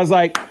Harbaugh is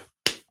like.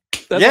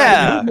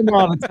 Yeah,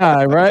 all the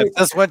time, right?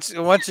 Just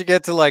once you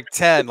get to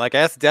 10,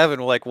 ask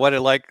Devin what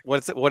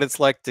it's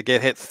like to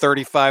get hit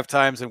 35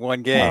 times in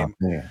one game.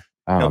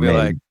 He'll be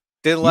like,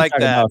 didn't like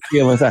that.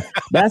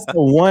 That's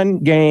the one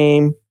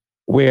game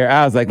where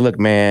I was like, look,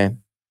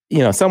 man,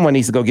 someone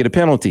needs to go get a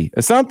penalty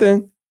or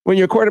something when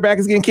your quarterback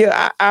is getting killed.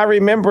 I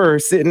remember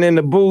sitting in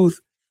the booth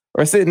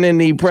or sitting in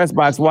the press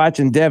box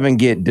watching Devin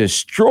get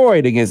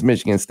destroyed against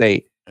Michigan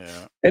State.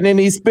 Yeah. And then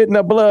he's spitting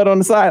up blood on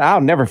the side.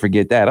 I'll never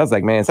forget that. I was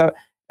like, man,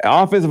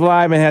 offensive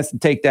lineman has to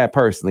take that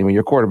personally when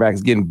your quarterback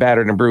is getting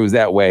battered and bruised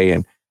that way.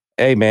 And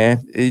hey,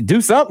 man, do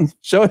something.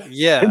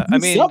 Yeah, I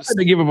mean, something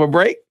to give him a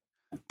break.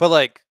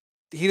 But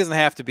he doesn't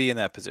have to be in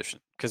that position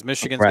because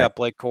Michigan's got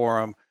Blake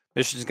Corum.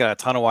 Michigan's got a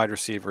ton of wide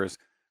receivers.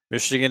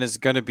 Michigan is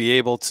going to be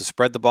able to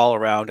spread the ball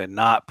around and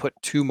not put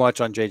too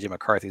much on JJ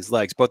McCarthy's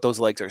legs. But those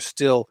legs are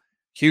still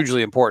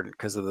hugely important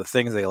because of the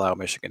things they allow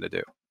Michigan to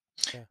do.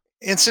 Yeah.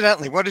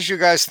 Incidentally, what did you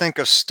guys think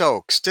of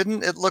Stokes?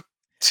 Didn't it look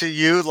to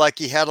you like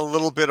he had a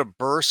little bit of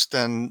burst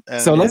and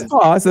so let's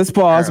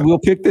pause. We'll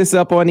pick this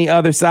up on the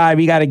other side.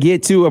 We got to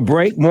get to a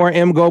break. More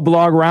MGO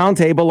Blog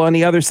Roundtable on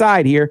the other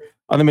side here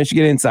on the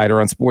Michigan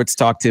Insider on Sports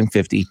Talk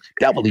 1050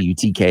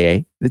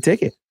 WTKA, the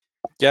ticket.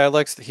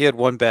 Yeah, he had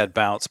one bad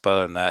bounce, but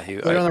other than that,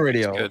 he on the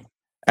radio. Good.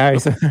 All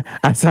right, so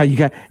I saw you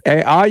guys.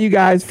 Hey, all you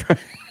guys.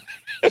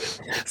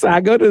 So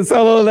I go to the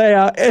solo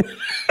layout.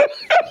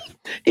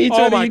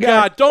 Oh my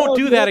God! Don't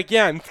do that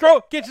again.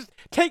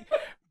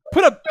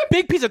 Put a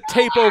big piece of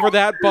tape over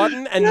that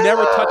button and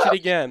never touch it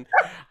again.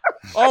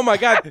 Oh my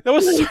God, that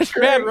was such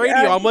bad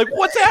radio. I'm like,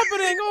 what's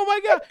happening? Oh my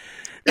God.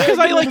 Because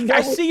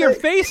I see your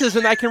faces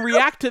and I can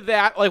react to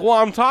that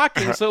while I'm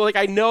talking. So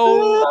I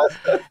know.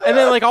 And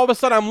then all of a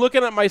sudden I'm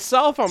looking at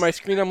myself on my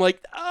screen. I'm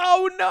like,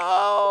 oh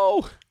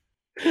no.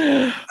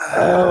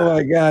 Oh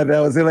my God, that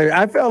was hilarious.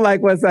 I felt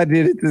like once I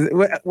did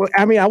it,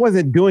 I mean, I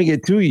wasn't doing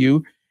it to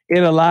you.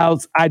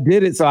 I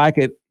did it so I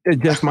could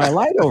adjust my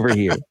light over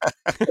here.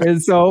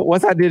 And so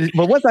once I did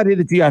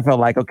it to you, I felt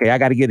like, okay, I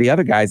got to give the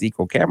other guys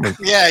equal cameras.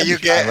 Yeah, you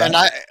get,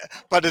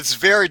 but it's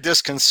very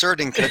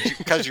disconcerting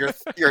because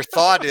your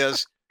thought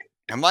is,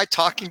 am I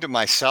talking to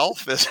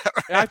myself? Is that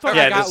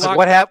right? I thought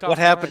what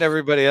happened to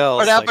everybody else?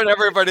 What happened to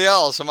everybody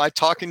else? Am I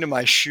talking to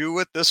my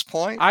shoe at this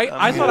point?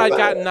 I thought I'd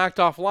gotten knocked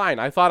offline.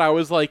 I thought I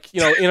was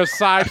in a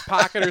side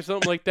pocket or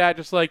something like that.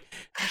 Just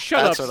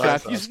shut up,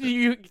 Seth.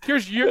 You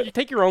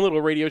take your own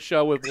little radio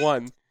show with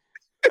one.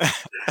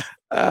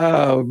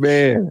 Oh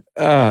man.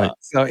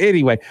 So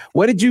anyway,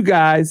 what did you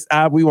guys?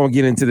 We won't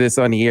get into this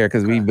on the air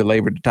because we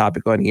belabored the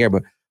topic on the air.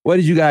 But what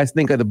did you guys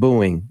think of the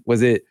booing?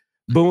 Was it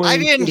booing? I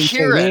didn't putting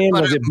hear Cade it, in?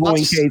 but Was it it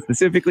booing must- Cade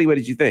specifically? What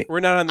did you think? We're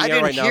not on the I air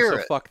didn't right now, hear so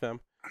it. fuck them.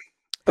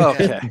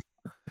 Okay.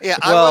 Yeah,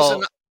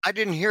 Well- I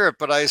didn't hear it,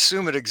 but I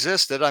assume it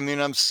existed. I mean,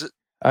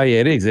 Oh yeah,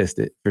 it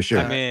existed for sure.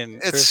 I mean,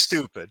 it's there's-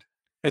 stupid.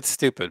 It's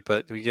stupid,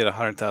 but we get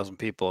 100,000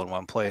 people in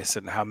one place,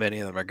 and how many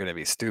of them are going to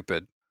be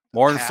stupid?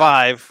 More than Half.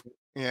 5.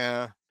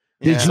 Yeah.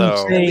 Did Yeah. you So-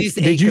 think, At least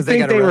eight did you 'cause they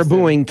think got they were arrested.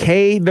 booing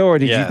Cade though, or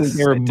did you think Yes,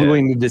 they were I did.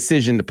 booing the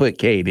decision to put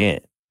Cade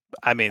in?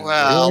 I mean,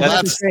 Well, that's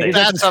that's the same-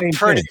 that's that's the a same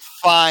pretty thing.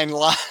 fine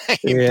line,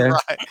 Yeah.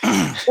 right?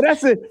 But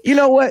that's it. You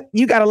know what?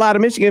 You got a lot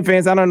of Michigan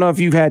fans. I don't know if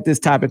you've had this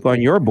topic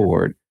on your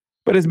board,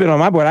 but it's been on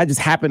my board. I just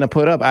happened to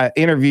put up. I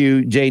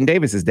interviewed Jaden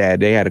Davis's dad.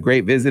 They had a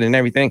great visit and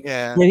everything.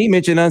 Yeah. When he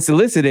mentioned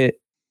unsolicited,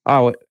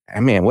 oh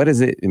man, what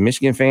is it?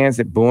 Michigan fans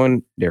that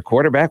booing their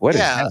quarterback? What is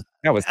Yeah. that?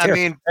 That was I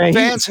terrible. mean, And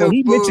fans who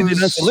he mentioned it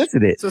booze-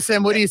 unsolicited, So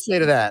Sam, what do you say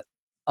to that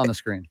on the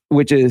screen?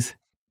 which is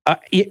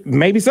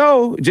maybe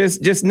so.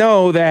 Just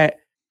know that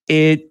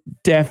it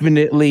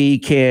definitely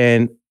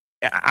can.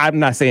 I'm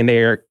not saying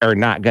they are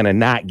not gonna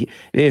not get.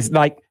 It's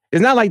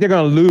not like they're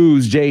gonna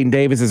lose Jaden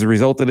Davis as a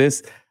result of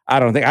this. I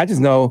don't think. I just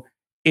know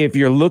if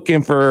you're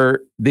looking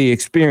for the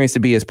experience to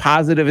be as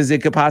positive as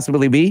it could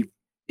possibly be,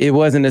 it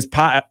wasn't as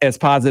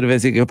positive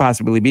as it could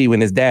possibly be when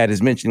his dad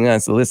is mentioning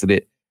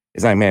unsolicited.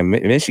 It's like, man,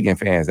 Michigan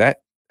fans,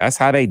 that's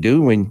how they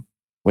do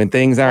when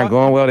things aren't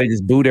going well. They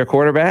just boo their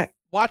quarterback.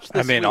 Watch I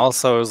this. mean, week.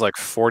 also it was like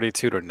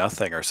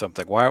 42-0 or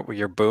something. Why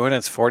you're booing?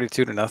 It's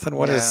 42-0.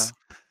 What is?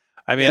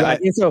 I mean, Yeah,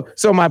 and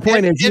so my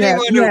point is, you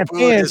had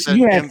fans.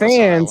 You had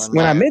fans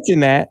when I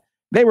mentioned that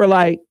they were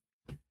like,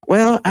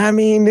 "Well, I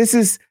mean, this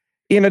is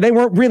they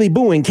weren't really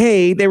booing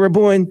Cade. They were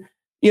booing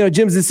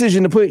Jim's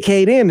decision to put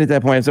Cade in at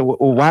that point. So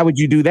why would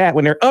you do that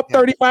when they're up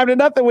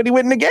 35-0 when he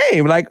went in the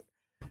game? Like,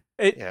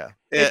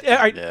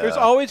 There's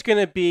always going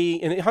to be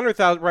in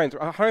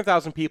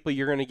 100,000 people.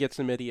 You're going to get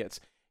some idiots.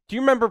 Do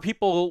you remember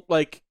people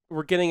like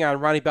were getting on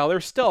Ronnie Bell?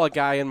 There's still a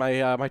guy in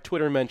my my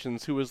Twitter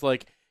mentions who was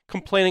like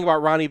complaining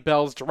about Ronnie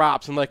Bell's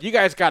drops and like, you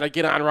guys got to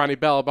get on Ronnie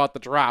Bell about the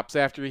drops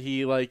after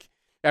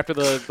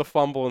the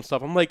fumble and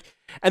stuff. I'm like,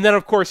 and then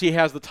of course he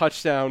has the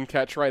touchdown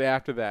catch right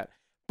after that.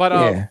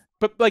 But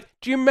But like,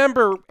 do you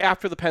remember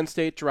after the Penn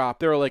State drop,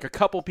 there were like a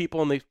couple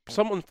people, and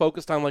someone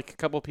focused on like a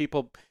couple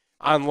people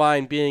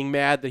online being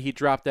mad that he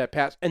dropped that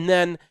pass, and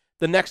then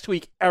the next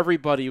week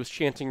everybody was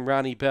chanting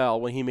Ronnie Bell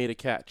when he made a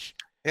catch.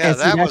 Yeah,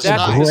 that's was a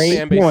nice. great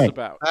fan base is point.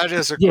 about. That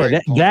is a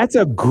great point. That's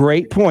a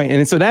great point.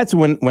 And so that's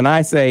when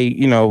I say,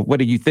 what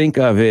do you think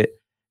of it?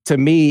 To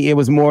me, it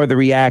was more the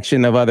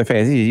reaction of other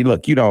fans.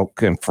 Look, you don't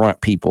confront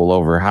people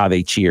over how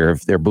they cheer,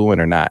 if they're booing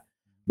or not.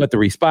 But the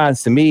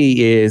response to me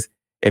is,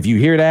 if you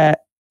hear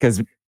that,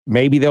 because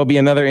maybe there'll be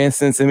another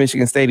instance in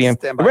Michigan Stadium,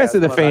 the rest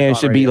of the fans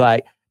should be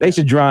like, they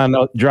should draw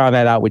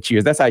that out with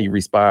cheers. That's how you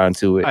respond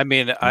to it. I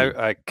mean, I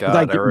like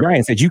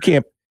Brian said, you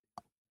can't.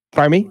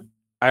 Pardon me?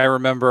 I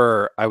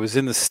remember I was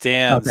in the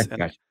stands, Okay, and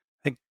gotcha. I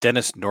think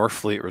Dennis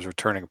Norfleet was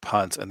returning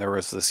punts, and there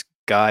was this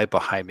guy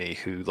behind me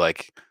who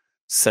like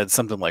said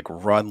something like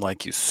 "run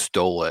like you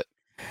stole it."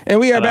 And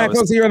we are And back,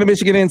 folks, here on the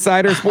Michigan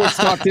Insider Sports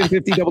Talk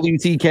 1050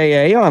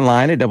 WTKA,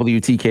 online at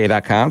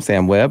WTKA.com.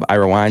 Sam Webb,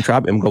 Ira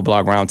Weintraub, MGO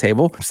Blog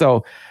Roundtable.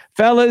 So,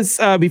 fellas,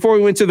 before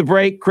we went to the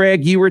break,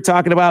 Craig, you were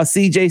talking about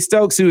C.J.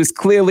 Stokes, who has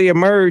clearly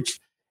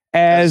emerged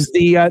as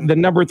the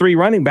number 3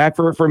 running back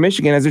for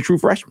Michigan as a true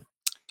freshman.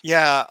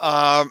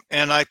 Yeah,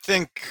 and I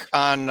think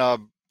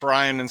on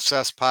Brian and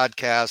Seth's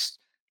podcast,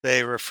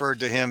 they referred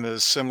to him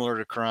as similar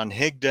to Karan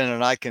Higdon,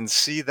 and I can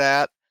see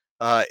that,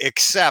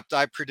 except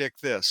I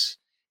predict this.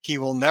 He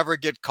will never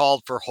get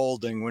called for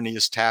holding when he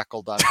is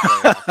tackled on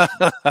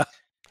playoff.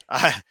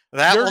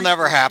 That will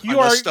never happen. You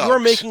are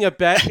making a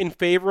bet in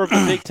favor of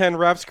the Big Ten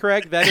refs,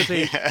 Craig. That is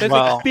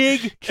a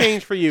big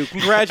change for you.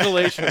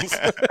 Congratulations.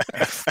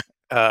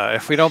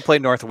 If we don't play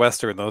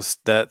Northwestern,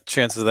 that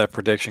chances of that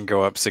prediction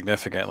go up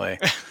significantly.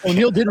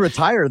 O'Neal did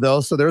retire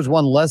though, so there's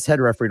one less head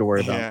referee to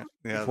worry about.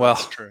 Yeah, well,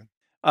 that's true.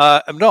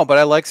 No, but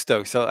I like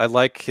Stokes. So I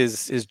like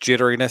his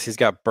jitteriness. He's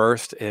got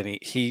burst, and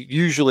he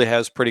usually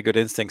has pretty good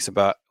instincts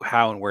about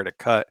how and where to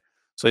cut.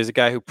 So he's a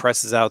guy who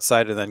presses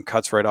outside and then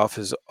cuts right off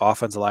his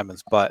offensive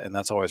lineman's butt, and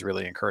that's always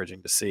really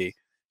encouraging to see.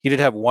 He did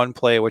have one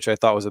play which I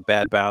thought was a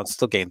bad bounce.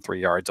 Still gained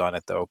 3 yards on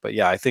it though. But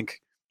yeah, I think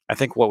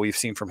what we've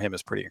seen from him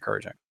is pretty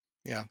encouraging.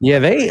 Yeah.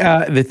 They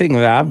the thing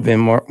that I've been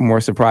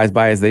more surprised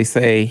by is they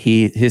say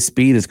his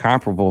speed is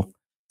comparable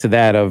to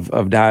that of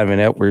Donovan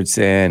Edwards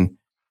and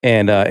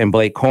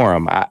Blake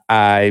Corum.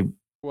 I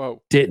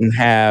didn't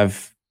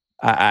have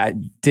I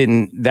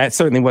didn't that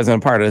certainly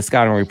wasn't a part of the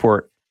scouting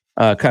report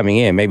coming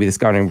in. Maybe the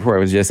scouting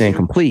report was just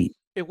incomplete.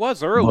 It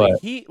was early.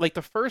 But He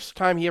the first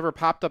time he ever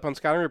popped up on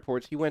scouting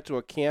reports, he went to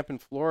a camp in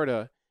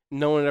Florida.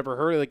 No one had ever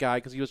heard of the guy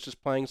because he was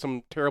just playing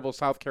some terrible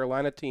South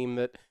Carolina team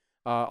that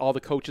all the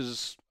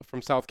coaches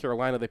from South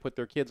Carolina, they put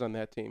their kids on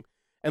that team.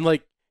 And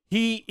like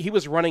he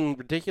was running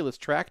ridiculous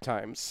track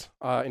times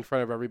in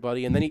front of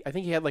everybody. And then I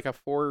think he had like a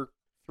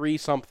 4.3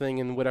 something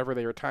and whatever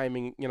they were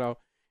timing, in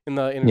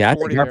I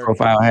think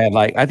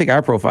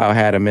our profile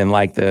had him in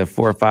like the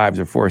 4.5s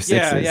or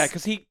 4.6s. Yeah,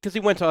 because he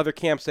went to other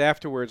camps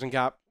afterwards and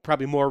got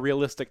probably more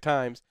realistic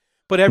times.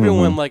 But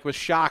everyone like was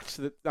shocked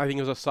that I think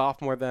he was a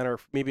sophomore then, or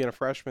maybe a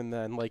freshman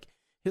then. Like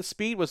his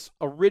speed was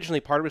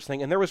originally part of his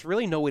thing, and there was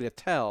really no way to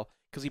tell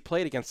because he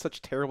played against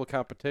such terrible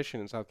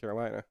competition in South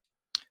Carolina.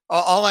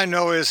 All I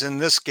know is in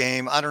this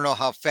game, I don't know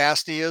how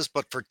fast he is,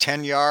 but for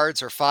 10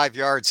 yards or 5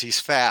 yards,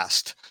 he's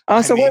fast.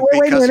 So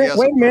wait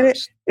a minute.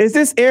 Is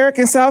this Eric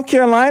in South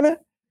Carolina?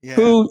 Yeah.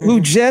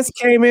 Who just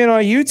came in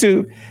on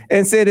YouTube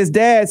and said his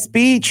dad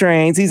speed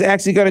trains. He's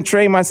actually going to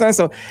train my son.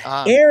 So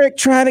Eric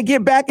trying to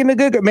get back in the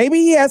good. Maybe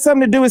he had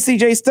something to do with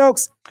CJ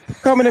Stokes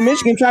coming to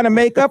Michigan, trying to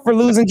make up for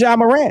losing Ja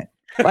Morant.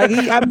 Like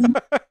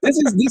this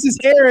is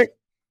Eric.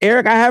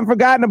 Eric, I haven't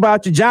forgotten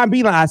about you. John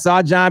Beeline. I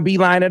saw John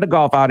Beeline at a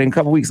golf outing a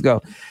couple weeks ago.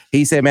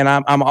 He said, man,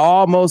 I'm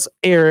almost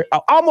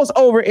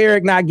over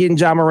Eric not getting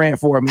Ja Morant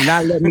for me,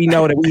 not letting me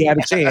know that we had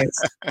a chance.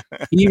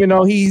 Even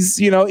though he's,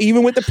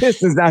 even with the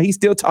Pistons now, he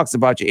still talks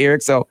about you,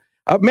 Eric. So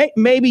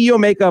maybe you'll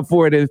make up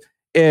for it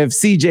if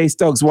CJ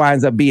Stokes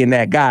winds up being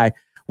that guy,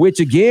 which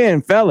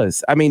again,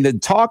 fellas, I mean, the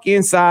talk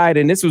inside,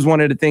 and this was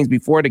one of the things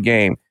before the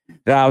game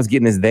that I was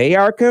getting is they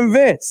are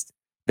convinced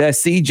that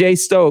CJ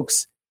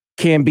Stokes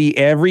can be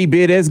every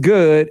bit as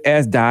good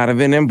as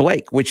Donovan and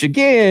Blake, which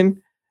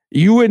again,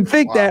 you wouldn't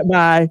think that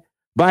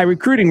by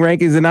recruiting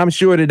rankings. And I'm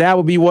sure that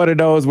would be one of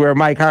those where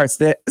Mike Hart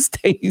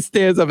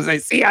stands up and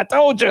says, see, I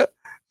told you.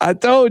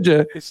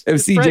 Is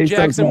CJ Fred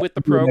Jackson with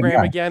the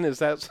program again? Is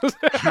that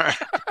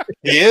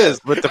he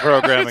is with the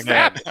program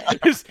again?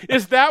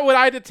 Is that what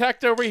I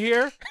detect over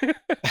here?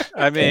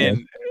 I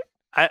mean,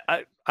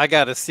 I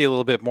got to see a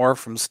little bit more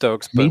from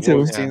Stokes, but what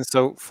we've seen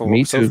so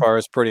far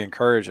is pretty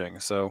encouraging.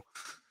 So,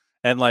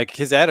 and like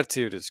his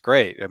attitude is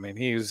great. I mean,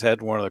 he's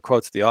had one of the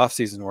quotes of the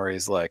offseason where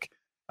he's like,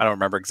 I don't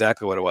remember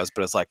exactly what it was,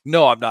 but it's like,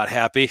 no, I'm not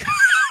happy.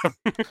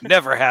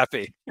 Never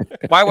happy.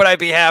 Why would I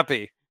be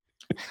happy?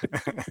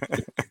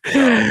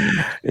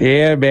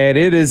 Yeah, man,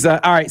 it is. All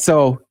right.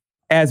 So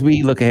as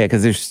we look ahead,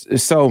 because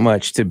there's so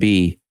much to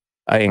be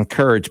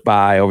encouraged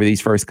by over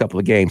these first couple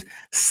of games,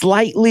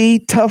 slightly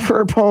tougher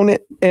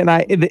opponent. And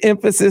the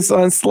emphasis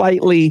on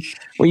slightly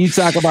when you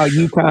talk about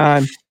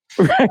UConn,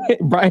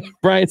 right?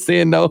 Brian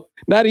saying no,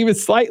 not even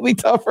slightly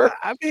tougher.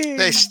 I mean,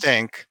 they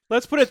stink.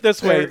 Let's put it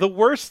this way. The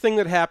worst thing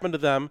that happened to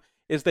them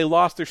is they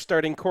lost their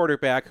starting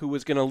quarterback who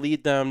was going to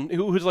lead them,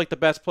 who's like the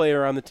best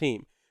player on the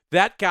team.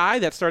 That guy,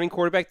 that starting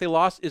quarterback they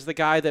lost, is the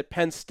guy that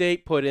Penn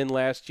State put in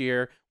last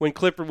year when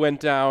Clifford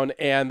went down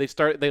and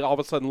they all of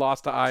a sudden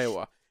lost to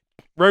Iowa.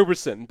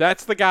 Roberson,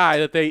 that's the guy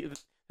that they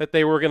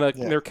were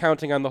they're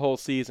counting on the whole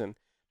season.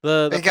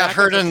 They got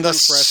hurt in the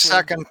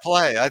second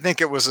play. I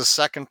think it was the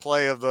second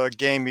play of the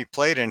game he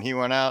played in. He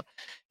went out.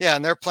 Yeah,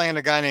 and they're playing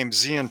a guy named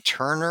Zion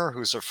Turner,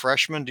 who's a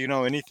freshman. Do you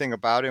know anything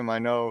about him? I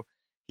know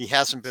he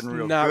hasn't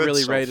been not good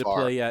really so ready far.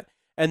 To play yet.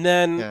 And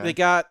then they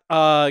got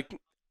the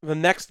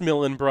next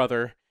Millen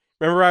brother.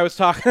 Remember I was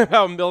talking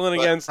about Millen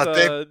against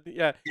but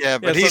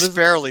he's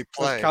barely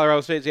played. Colorado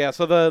State, yeah.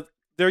 So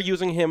they're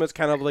using him as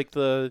kind of like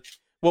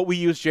what we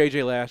used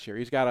JJ last year.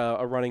 He's got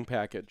a running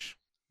package.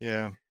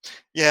 Yeah.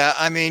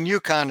 I mean,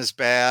 UConn is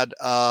bad.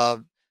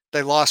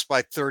 They lost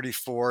by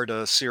 34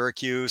 to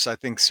Syracuse. I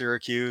think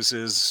Syracuse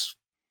is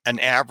an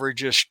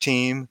average-ish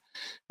team.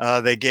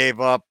 They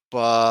gave up,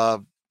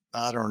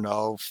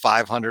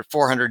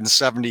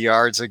 470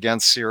 yards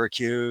against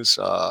Syracuse.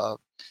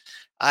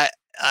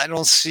 I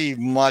don't see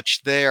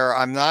much there.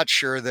 I'm not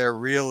sure they're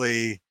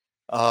really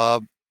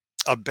a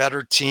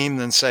better team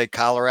than, say,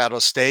 Colorado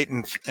State.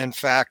 In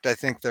fact, I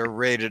think they're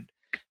rated.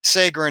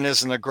 Sagarin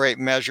isn't a great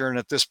measure, and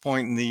at this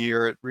point in the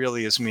year, it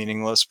really is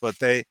meaningless. But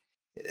he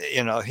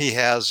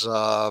has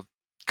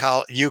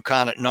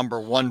UConn at number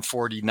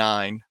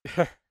 149,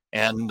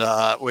 and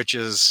which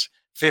is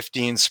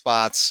 15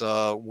 spots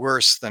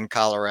worse than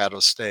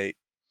Colorado State.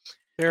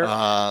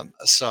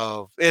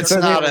 So they're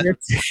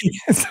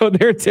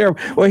terrible.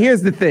 Well,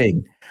 here's the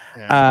thing.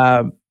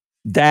 Yeah.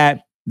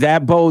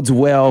 That bodes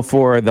well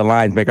for the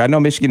lines maker. I know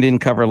Michigan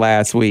didn't cover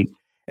last week,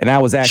 and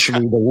that was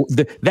actually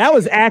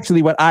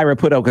what Ira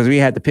put up because we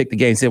had to pick the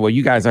game. He said, well,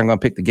 you guys aren't going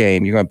to pick the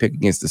game. You're going to pick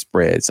against the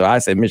spread. So I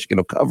said Michigan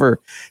will cover.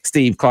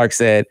 Steve Clark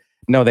said,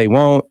 no, they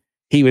won't.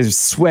 He was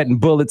sweating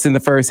bullets in the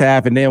first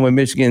half, and then when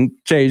Michigan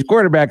changed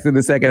quarterbacks in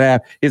the second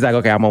half, he's like,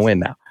 okay, I'm going to win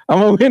now.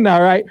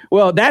 Right?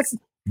 Well, that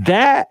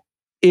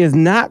is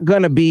not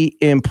going to be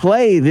in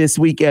play this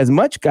week as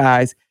much,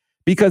 guys,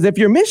 because if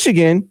you're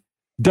Michigan,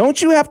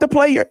 don't you have to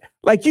play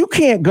you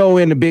can't go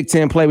in the Big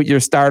Ten, play with your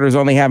starters,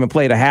 only having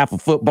played a half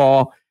of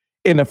football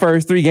in the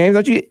first 3 games.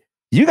 Don't you?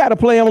 You got to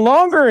play them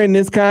longer in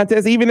this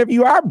contest, even if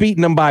you are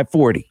beating them by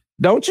 40,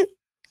 don't you?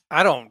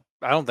 I don't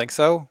think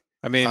so.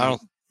 I mean,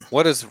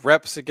 what is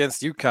reps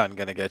against UConn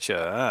going to get you?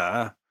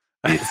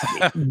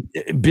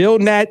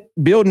 building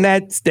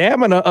that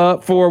stamina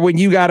up for when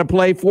you got to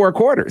play 4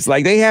 quarters.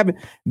 Like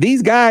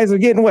these guys are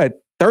getting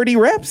 30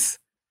 reps.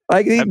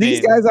 Like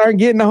these guys aren't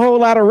getting a whole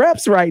lot of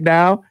reps right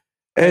now,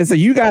 and so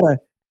you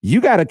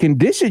gotta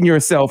condition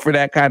yourself for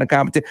that kind of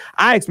competition.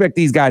 I expect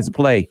these guys to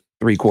play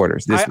 3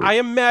 quarters this week. I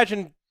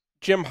imagine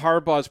Jim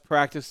Harbaugh's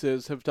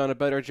practices have done a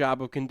better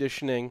job of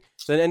conditioning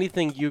than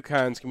anything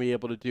UConn's going to be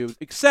able to do,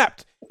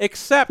 except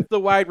the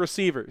wide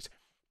receivers.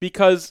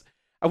 Because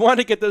I want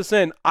to get this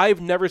in, I've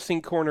never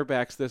seen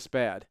cornerbacks this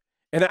bad.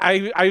 And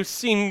I've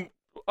seen,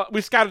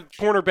 we've got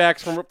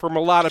cornerbacks from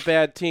a lot of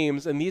bad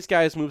teams, and these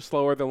guys move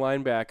slower than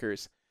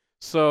linebackers.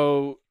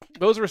 So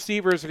those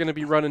receivers are going to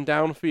be running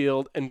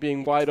downfield and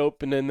being wide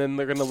open, and then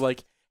they're going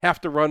to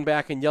have to run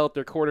back and yell at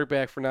their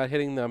quarterback for not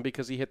hitting them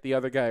because he hit the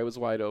other guy who was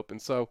wide open.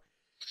 So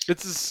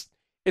it's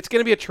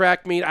going to be a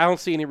track meet. I don't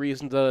see any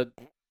reason to,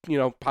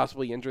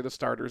 possibly injure the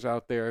starters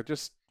out there.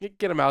 Just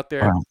get them out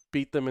there,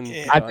 beat them, and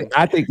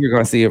I think you're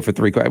going to see it for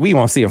 3 quarters. We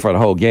won't see it for the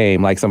whole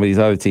game like some of these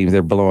other teams.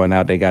 They're blowing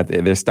out. They got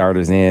their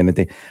starters in.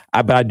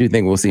 But I do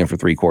think we'll see them for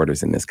 3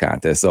 quarters in this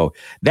contest. So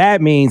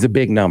that means a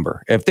big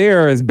number. If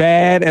they're as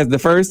bad as the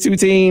first 2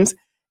 teams,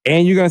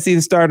 and you're going to see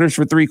the starters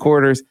for 3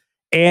 quarters,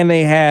 and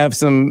they have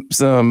some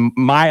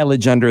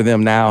mileage under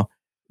them now,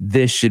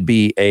 this should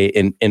be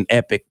an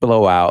epic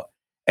blowout.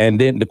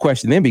 And then the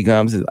question then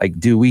becomes,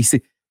 do we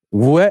see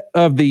what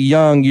of the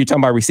young, you're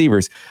talking about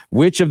receivers,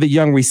 which of the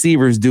young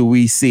receivers do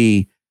we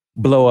see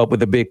blow up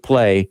with a big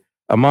play?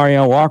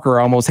 Amarion Walker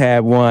almost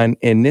had one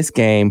in this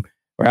game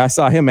where I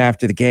saw him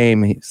after the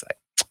game. And he was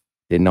like,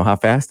 didn't know how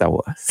fast I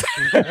was.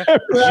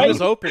 Right? He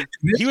was open.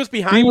 He was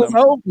behind him.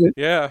 Open.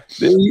 Yeah.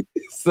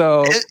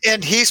 So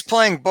and he's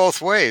playing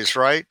both ways,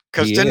 right?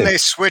 Because didn't they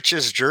switch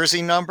his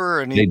jersey number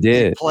and they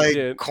did. He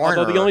played corner?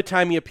 Although the only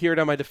time he appeared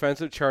on my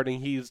defensive charting,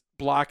 he's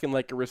blocking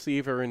like a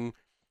receiver and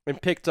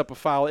picked up a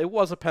foul. It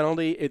was a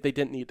penalty. They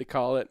didn't need to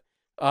call it.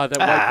 That wiped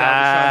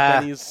out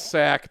Sean Benny's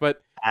sack,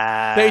 but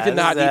they did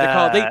not need to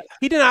call it.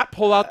 He did not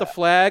pull out the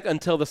flag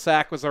until the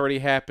sack was already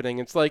happening.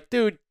 It's like,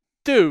 dude,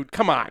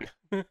 come on.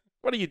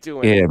 What are you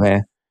doing? Yeah,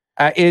 man.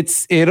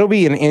 It'll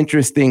be an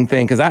interesting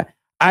thing because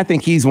I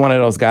think he's one of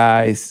those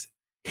guys.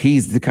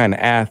 He's the kind of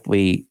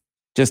athlete,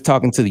 just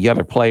talking to the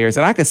other players.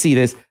 And I could see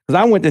this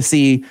because I went to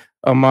see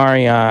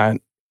Amarion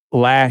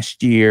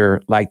last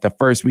year, like the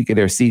first week of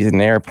their season.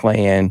 They're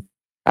playing.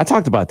 I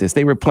talked about this.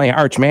 They were playing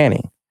Arch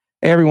Manning.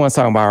 Everyone's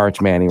talking about Arch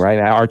Manning, right?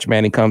 Now Arch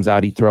Manning comes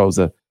out, he throws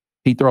a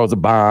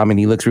bomb, and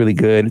he looks really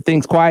good.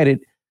 Things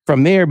quieted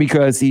from there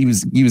because he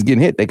was getting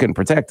hit. They couldn't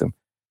protect him.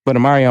 But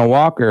Amarion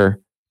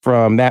Walker,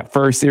 from that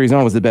first series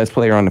on, was the best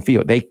player on the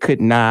field. They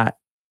could not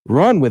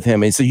run with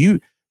him, and so you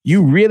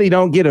really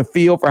don't get a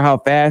feel for how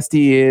fast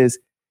he is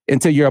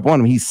until you're up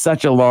on him. He's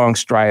such a long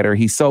strider.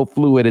 He's so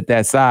fluid at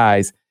that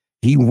size.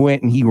 He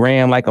went and he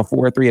ran like a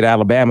 4.3 at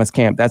Alabama's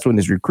camp. That's when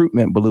his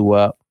recruitment blew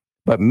up.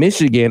 But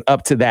Michigan,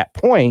 up to that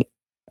point,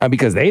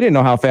 because they didn't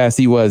know how fast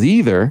he was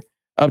either,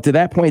 up to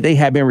that point, they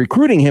had been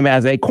recruiting him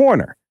as a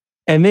corner.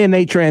 And then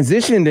they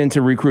transitioned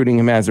into recruiting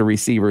him as a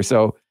receiver.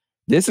 So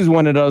this is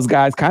one of those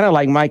guys, kind of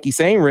like Mikey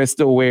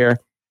Sainristil, where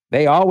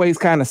they always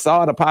kind of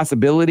saw the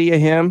possibility of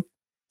him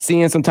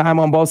seeing some time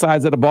on both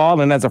sides of the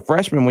ball. And as a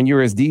freshman, when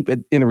you're as deep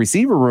in the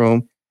receiver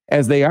room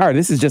as they are,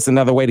 this is just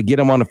another way to get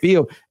him on the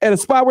field at a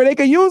spot where they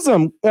could use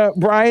him.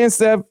 Brian,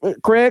 Steph,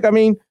 Craig, I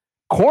mean,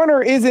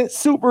 corner isn't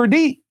super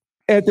deep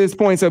at this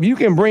point. So if you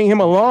can bring him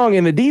along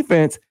in the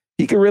defense,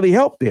 he can really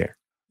help there.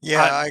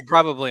 Yeah,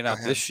 probably not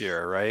this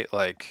year, right?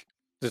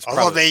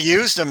 Although they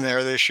used him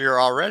there this year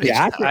already.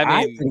 Yeah,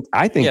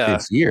 I think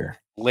this year.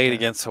 Late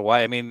against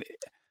Hawaii. I mean,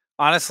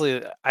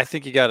 honestly, I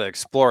think you got to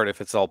explore it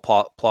if it's all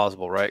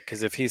plausible, right?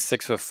 Because if he's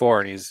 6'4"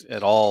 and he's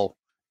at all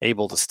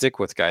able to stick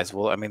with guys,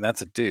 well, I mean,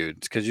 that's a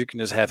dude. Because you can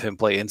just have him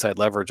play inside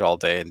leverage all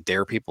day and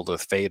dare people to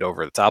fade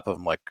over the top of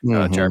him, like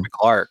Jeremy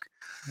Clark.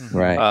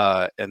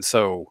 Right. And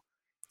so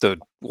the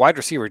wide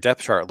receiver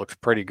depth chart looks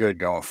pretty good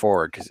going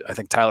forward because I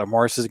think Tyler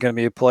Morris is going to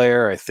be a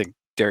player. I think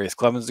Darius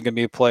Clemens is going to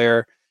be a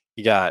player.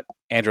 You got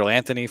Andrew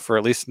Anthony for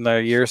at least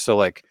another year. So,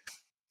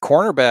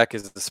 cornerback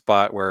is the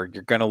spot where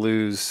you're going to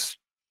lose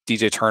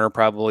DJ Turner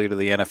probably to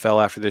the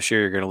NFL after this year.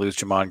 You're going to lose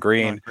Jamon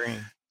Green.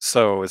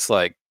 So it's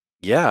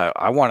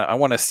I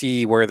want to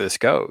see where this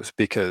goes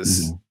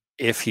because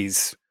if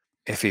he's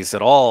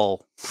at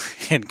all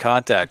in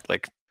contact,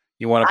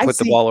 you want to put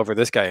the ball over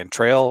this guy and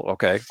trail.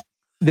 Okay.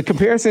 The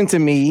comparison to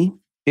me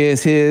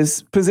is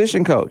his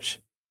position coach,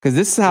 because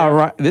this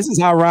is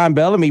how Ron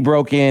Bellamy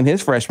broke in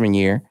his freshman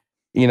year.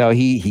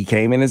 He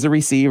came in as a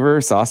receiver,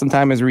 saw some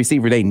time as a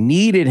receiver. They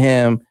needed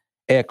him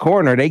at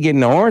corner. They get in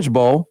the Orange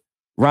Bowl.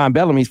 Ron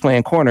Bellamy's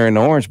playing corner in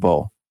the Orange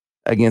Bowl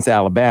against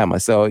Alabama.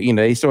 So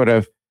they sort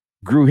of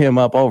grew him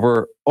up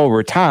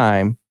over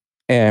time.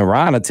 And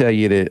Ron will tell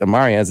you that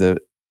Amarion's a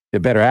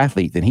better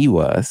athlete than he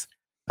was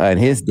in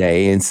his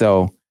day. And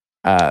so.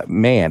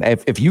 Man,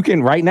 if you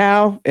can right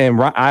now,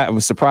 and I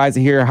was surprised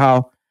to hear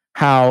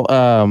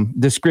how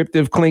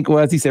descriptive Klink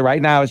was. He said,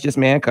 right now it's just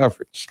man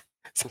coverage.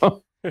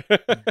 So when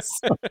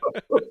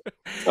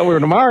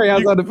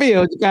Amarion's on the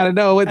field, you kind of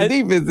know what the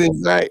defense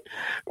is, right?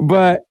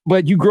 But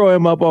you grow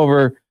him up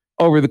over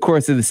the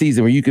course of the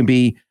season where you can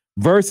be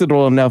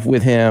versatile enough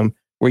with him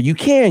where you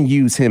can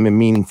use him in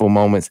meaningful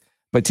moments.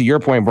 But to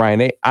your point,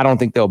 Brian, I don't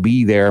think they'll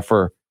be there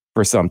for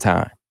some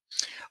time.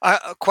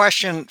 A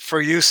question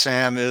for you,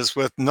 Sam, is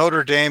with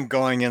Notre Dame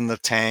going in the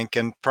tank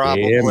and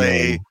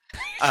probably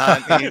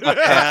They've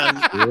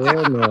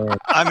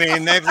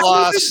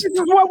lost.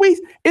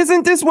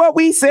 Isn't this what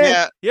we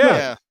said?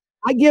 Yeah.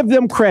 I give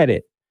them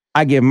credit.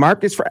 I give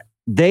Marcus.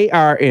 They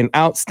are an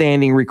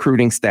outstanding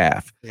recruiting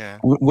staff. Yeah.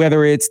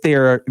 Whether it's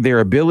their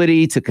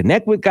ability to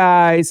connect with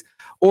guys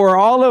or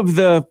all of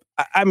the.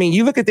 I mean,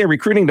 you look at their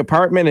recruiting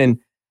department, and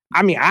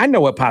I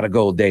know what Pot of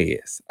Gold Day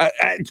is.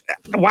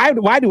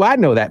 Why do I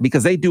know that?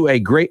 Because they do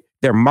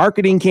their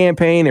marketing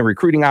campaign and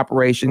recruiting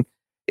operation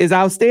is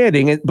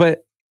outstanding.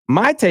 But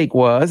my take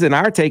was, and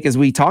our take as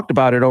we talked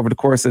about it over the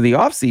course of the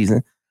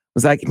offseason,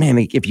 was like, man,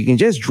 if you can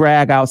just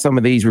drag out some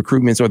of these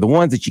recruitments or the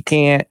ones that you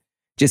can't,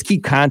 just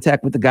keep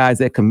contact with the guys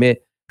that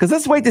commit. Because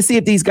let's wait to see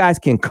if these guys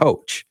can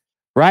coach,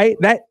 right?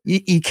 That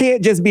you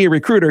can't just be a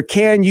recruiter.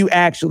 Can you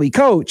actually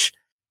coach?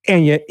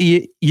 And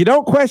you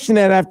don't question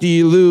that after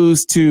you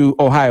lose to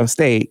Ohio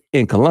State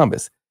in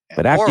Columbus.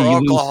 But after you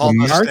lose to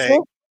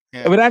Marshall,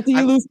 but after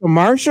you lose to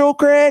Marshall,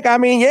 Craig,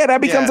 that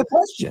becomes a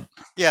question.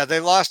 Yeah, they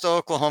lost to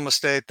Oklahoma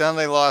State, then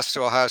they lost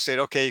to Ohio State.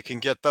 Okay, you can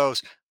get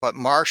those, but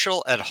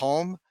Marshall at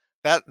home,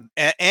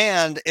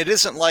 and it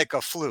isn't like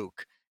a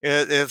fluke.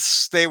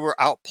 It's they were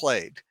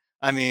outplayed.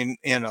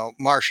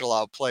 Marshall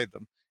outplayed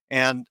them,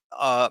 and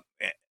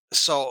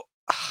so.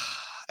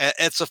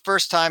 It's the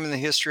first time in the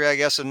history, I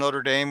guess, of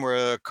Notre Dame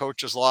where a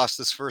coach has lost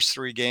his first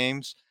 3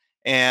 games.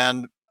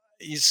 And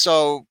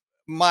so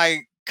my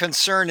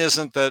concern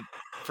isn't that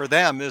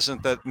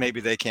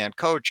maybe they can't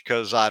coach,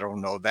 because I don't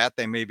know that.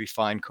 They may be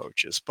fine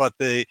coaches. But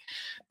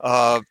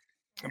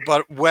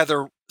but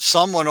whether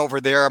someone over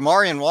there,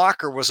 Marion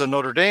Walker was a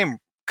Notre Dame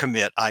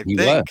commit, I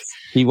think.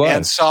 He was.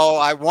 And so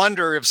I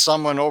wonder if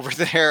someone over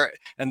there,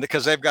 and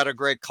because they've got a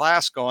great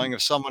class going,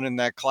 if someone in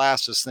that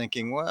class is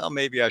thinking, well,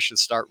 maybe I should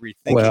start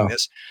rethinking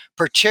this,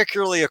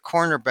 particularly a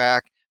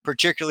cornerback,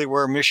 particularly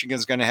where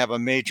Michigan's going to have a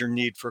major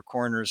need for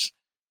corners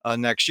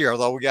next year.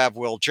 Although we have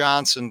Will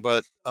Johnson,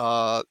 but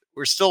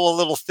we're still a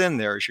little thin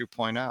there, as you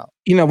point out.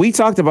 We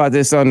talked about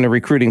this on the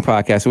recruiting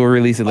podcast. We'll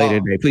release it later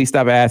today. Please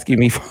stop asking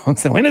me,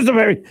 folks.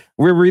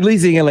 We're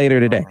releasing it later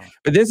today.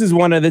 But this is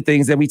one of the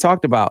things that we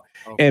talked about.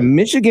 Okay. And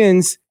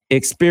Michigan's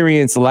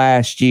experience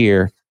last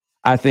year,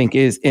 I think,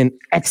 is an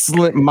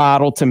excellent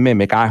model to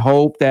mimic. I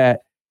hope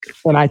that,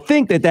 and I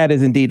think that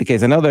is indeed the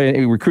case. I know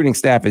the recruiting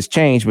staff has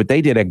changed, but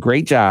they did a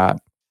great job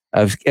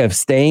of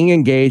staying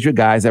engaged with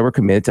guys that were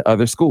committed to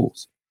other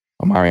schools.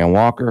 Marion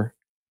Walker,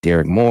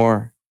 Derek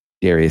Moore,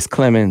 Darius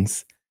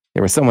Clemens.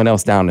 There was someone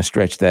else down the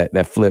stretch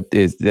that flipped.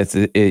 That's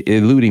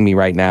eluding me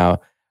right now.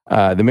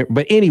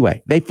 But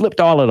anyway, they flipped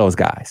all of those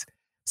guys.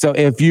 So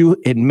if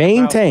you had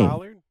maintained,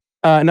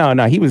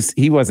 no,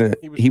 he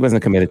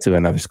wasn't committed to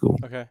another school.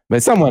 Okay,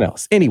 but someone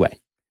else. Anyway,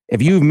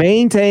 if you've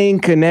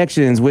maintained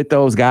connections with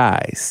those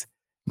guys,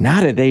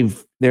 now that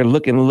they're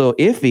looking a little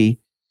iffy,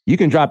 you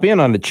can drop in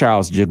on the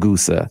Charles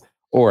Jagusa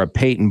or a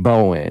Peyton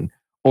Bowen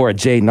or a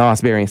Jaden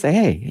Osbury and say,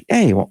 hey,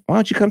 why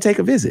don't you come take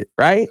a visit,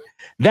 right?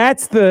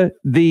 That's the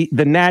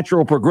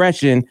natural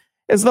progression,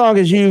 as long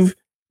as you've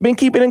been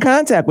keeping in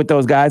contact with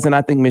those guys, and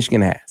I think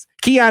Michigan has.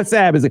 Keon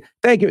Sabb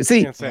thank you.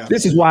 See,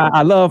 this is why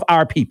I love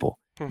our people.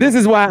 This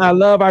is why I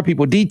love our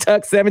people.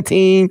 D-Tuck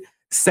 17,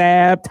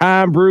 Sabb,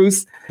 Tom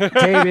Bruce,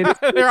 David.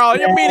 They're all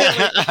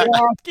immediately.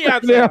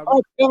 They're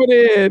all coming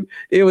in.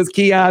 It was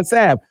Keon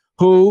Sabb,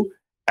 who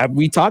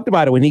we talked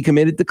about it when he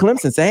committed to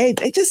Clemson. Say,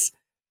 hey,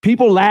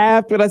 people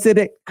laughed, but I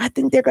said, I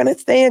think they're going to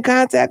stay in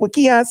contact with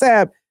Keon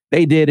Sabb.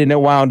 They did, and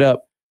it wound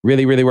up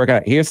really, really working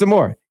out. Here's some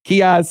more.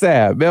 Keon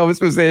Sabb.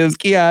 Melvis was saying it was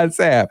Keon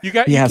Sabb. You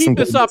keep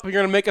this up, you're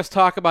going to make us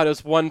talk about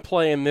his one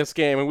play in this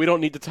game, and we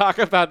don't need to talk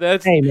about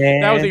that. Hey,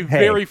 man. That was a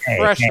very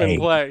freshman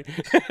play.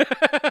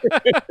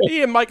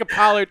 He and Micah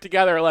Pollard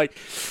together are like,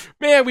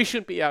 man, we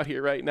shouldn't be out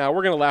here right now.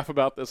 We're going to laugh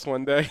about this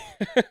one day.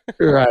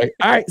 Right.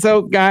 All right.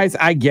 So, guys,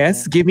 I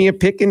guess give me a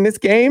pick in this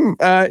game.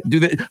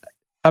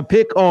 A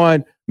pick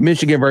on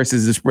Michigan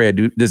versus the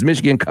spread. Does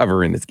Michigan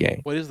cover in this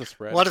game? What is the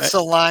spread? What is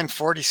the line?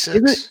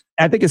 46?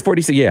 I think it's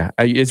 46. Yeah,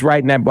 it's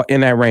right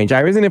in that range.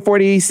 Isn't it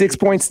 46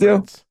 points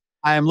still?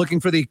 I am looking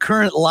for the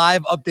current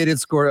live updated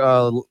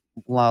score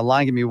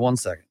line. Give me 1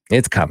 second.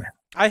 It's coming.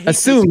 I hate these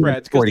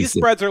spreads, because these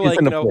spreads are like,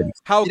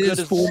 how good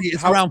is 40?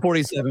 It's around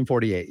 47,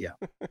 48. Yeah.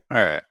 All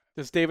right.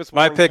 Does Davis?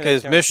 My pick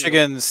is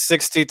Michigan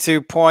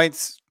 62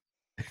 points,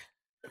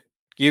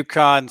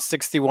 UConn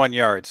 61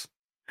 yards.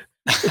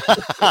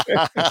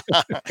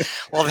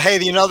 Well, hey,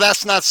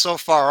 that's not so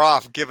far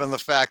off, given the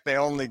fact they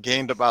only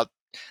gained about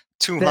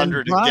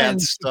 200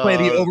 against. Play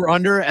the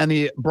over/under, and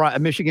the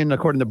Michigan,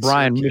 according to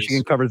Brian,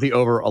 Michigan covers the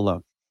over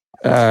alone.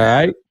 All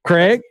right,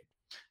 Craig.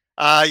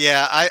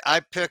 Yeah,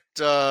 I picked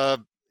Hawaii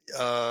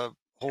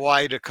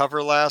to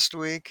cover last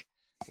week,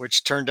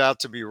 which turned out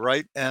to be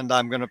right, and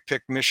I'm going to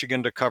pick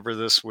Michigan to cover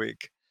this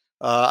week.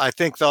 I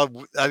think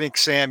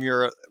Sam,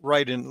 you're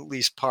right in at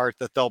least part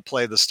that they'll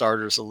play the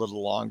starters a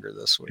little longer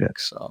this week. Yeah.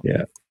 So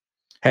yeah.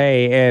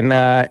 Hey, and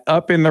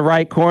up in the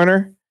right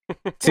corner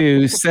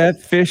to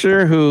Seth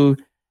Fisher, who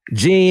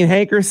Gene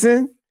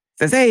Hankerson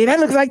says, hey, that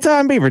looks like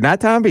Tom Beaver.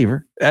 Not Tom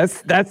Beaver.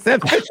 That's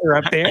Seth Fisher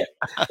up there.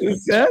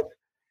 Seth,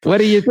 what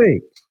do you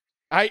think?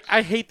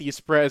 I hate these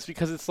spreads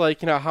because it's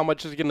like, how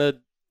much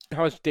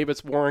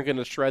Davis Warren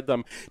gonna shred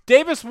them?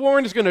 Davis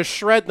Warren is gonna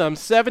shred them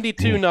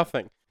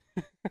 72-0.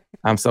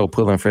 I'm so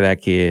pulling for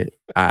that kid.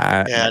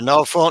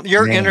 No phone.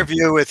 Your Man.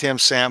 interview with him,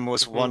 Sam,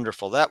 was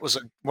wonderful. That was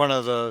one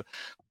of the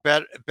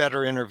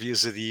better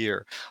interviews of the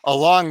year,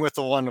 along with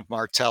the one of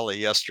Martelli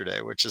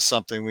yesterday, which is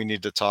something we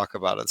need to talk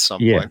about at some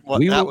point.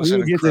 We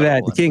will get to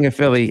that. The King of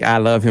Philly, I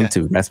love him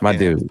too. That's my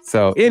dude.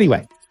 So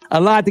anyway,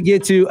 a lot to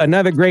get to.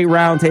 Another great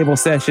roundtable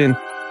session.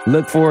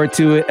 Look forward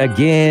to it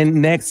again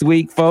next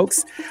week,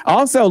 folks.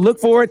 Also, look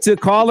forward to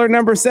caller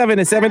number 7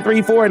 at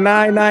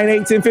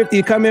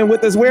 734-998-1050. Come in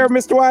with us. Where,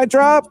 Mr.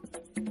 Weintraub?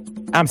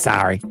 I'm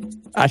sorry.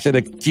 I should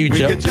have cued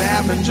you.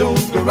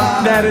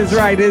 That is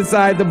right.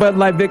 Inside the Bud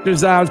Light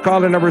Victor's Lounge,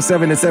 caller number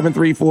 7 at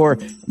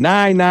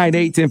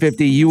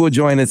 734-998-1050. You will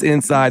join us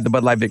inside the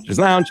Bud Light Victor's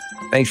Lounge.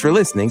 Thanks for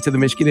listening to the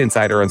Michigan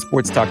Insider on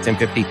Sports Talk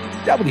 1050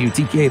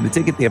 WTK, The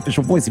Ticket, the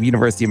official voice of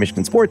University of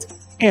Michigan Sports,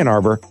 Ann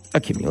Arbor, a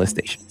Cumulus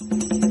station.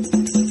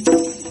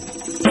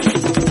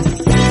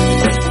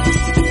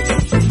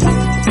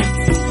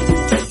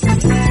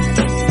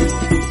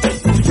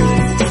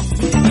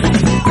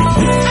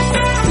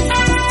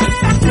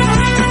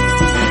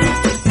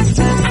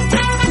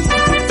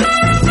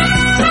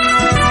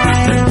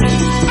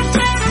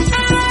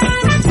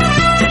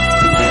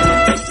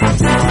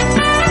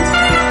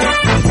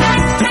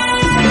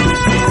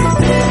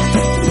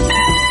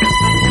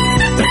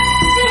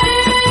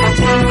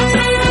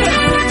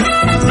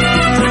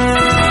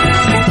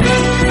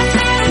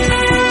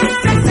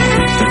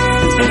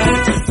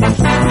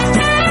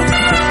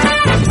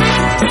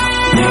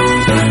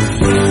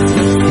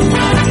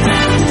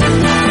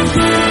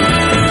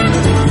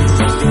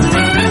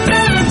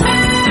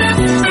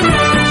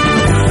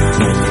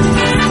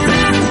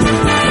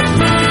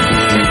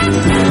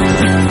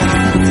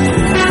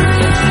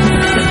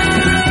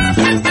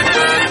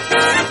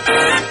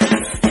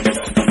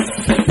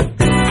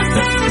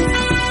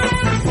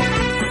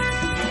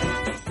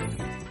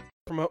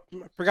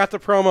 Forgot to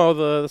promo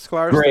the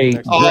Sklar. Great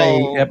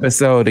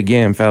episode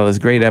again, fellas.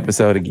 Great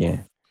episode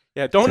again.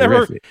 Yeah, don't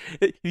ever.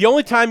 The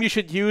only time you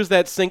should use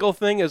that single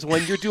thing is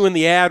when you're doing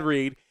the ad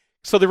read,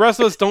 so the rest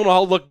of us don't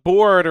all look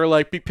bored or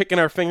like be picking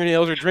our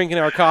fingernails or drinking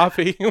our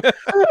coffee.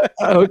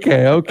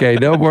 Okay.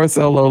 No more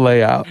solo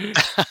layout.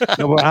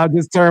 No more, I'll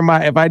just turn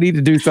if I need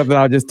to do something,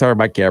 I'll just turn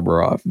my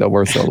camera off. No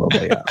more solo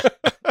layout.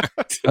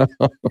 So,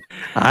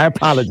 I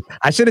apologize.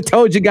 I should have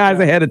told you guys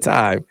ahead of time.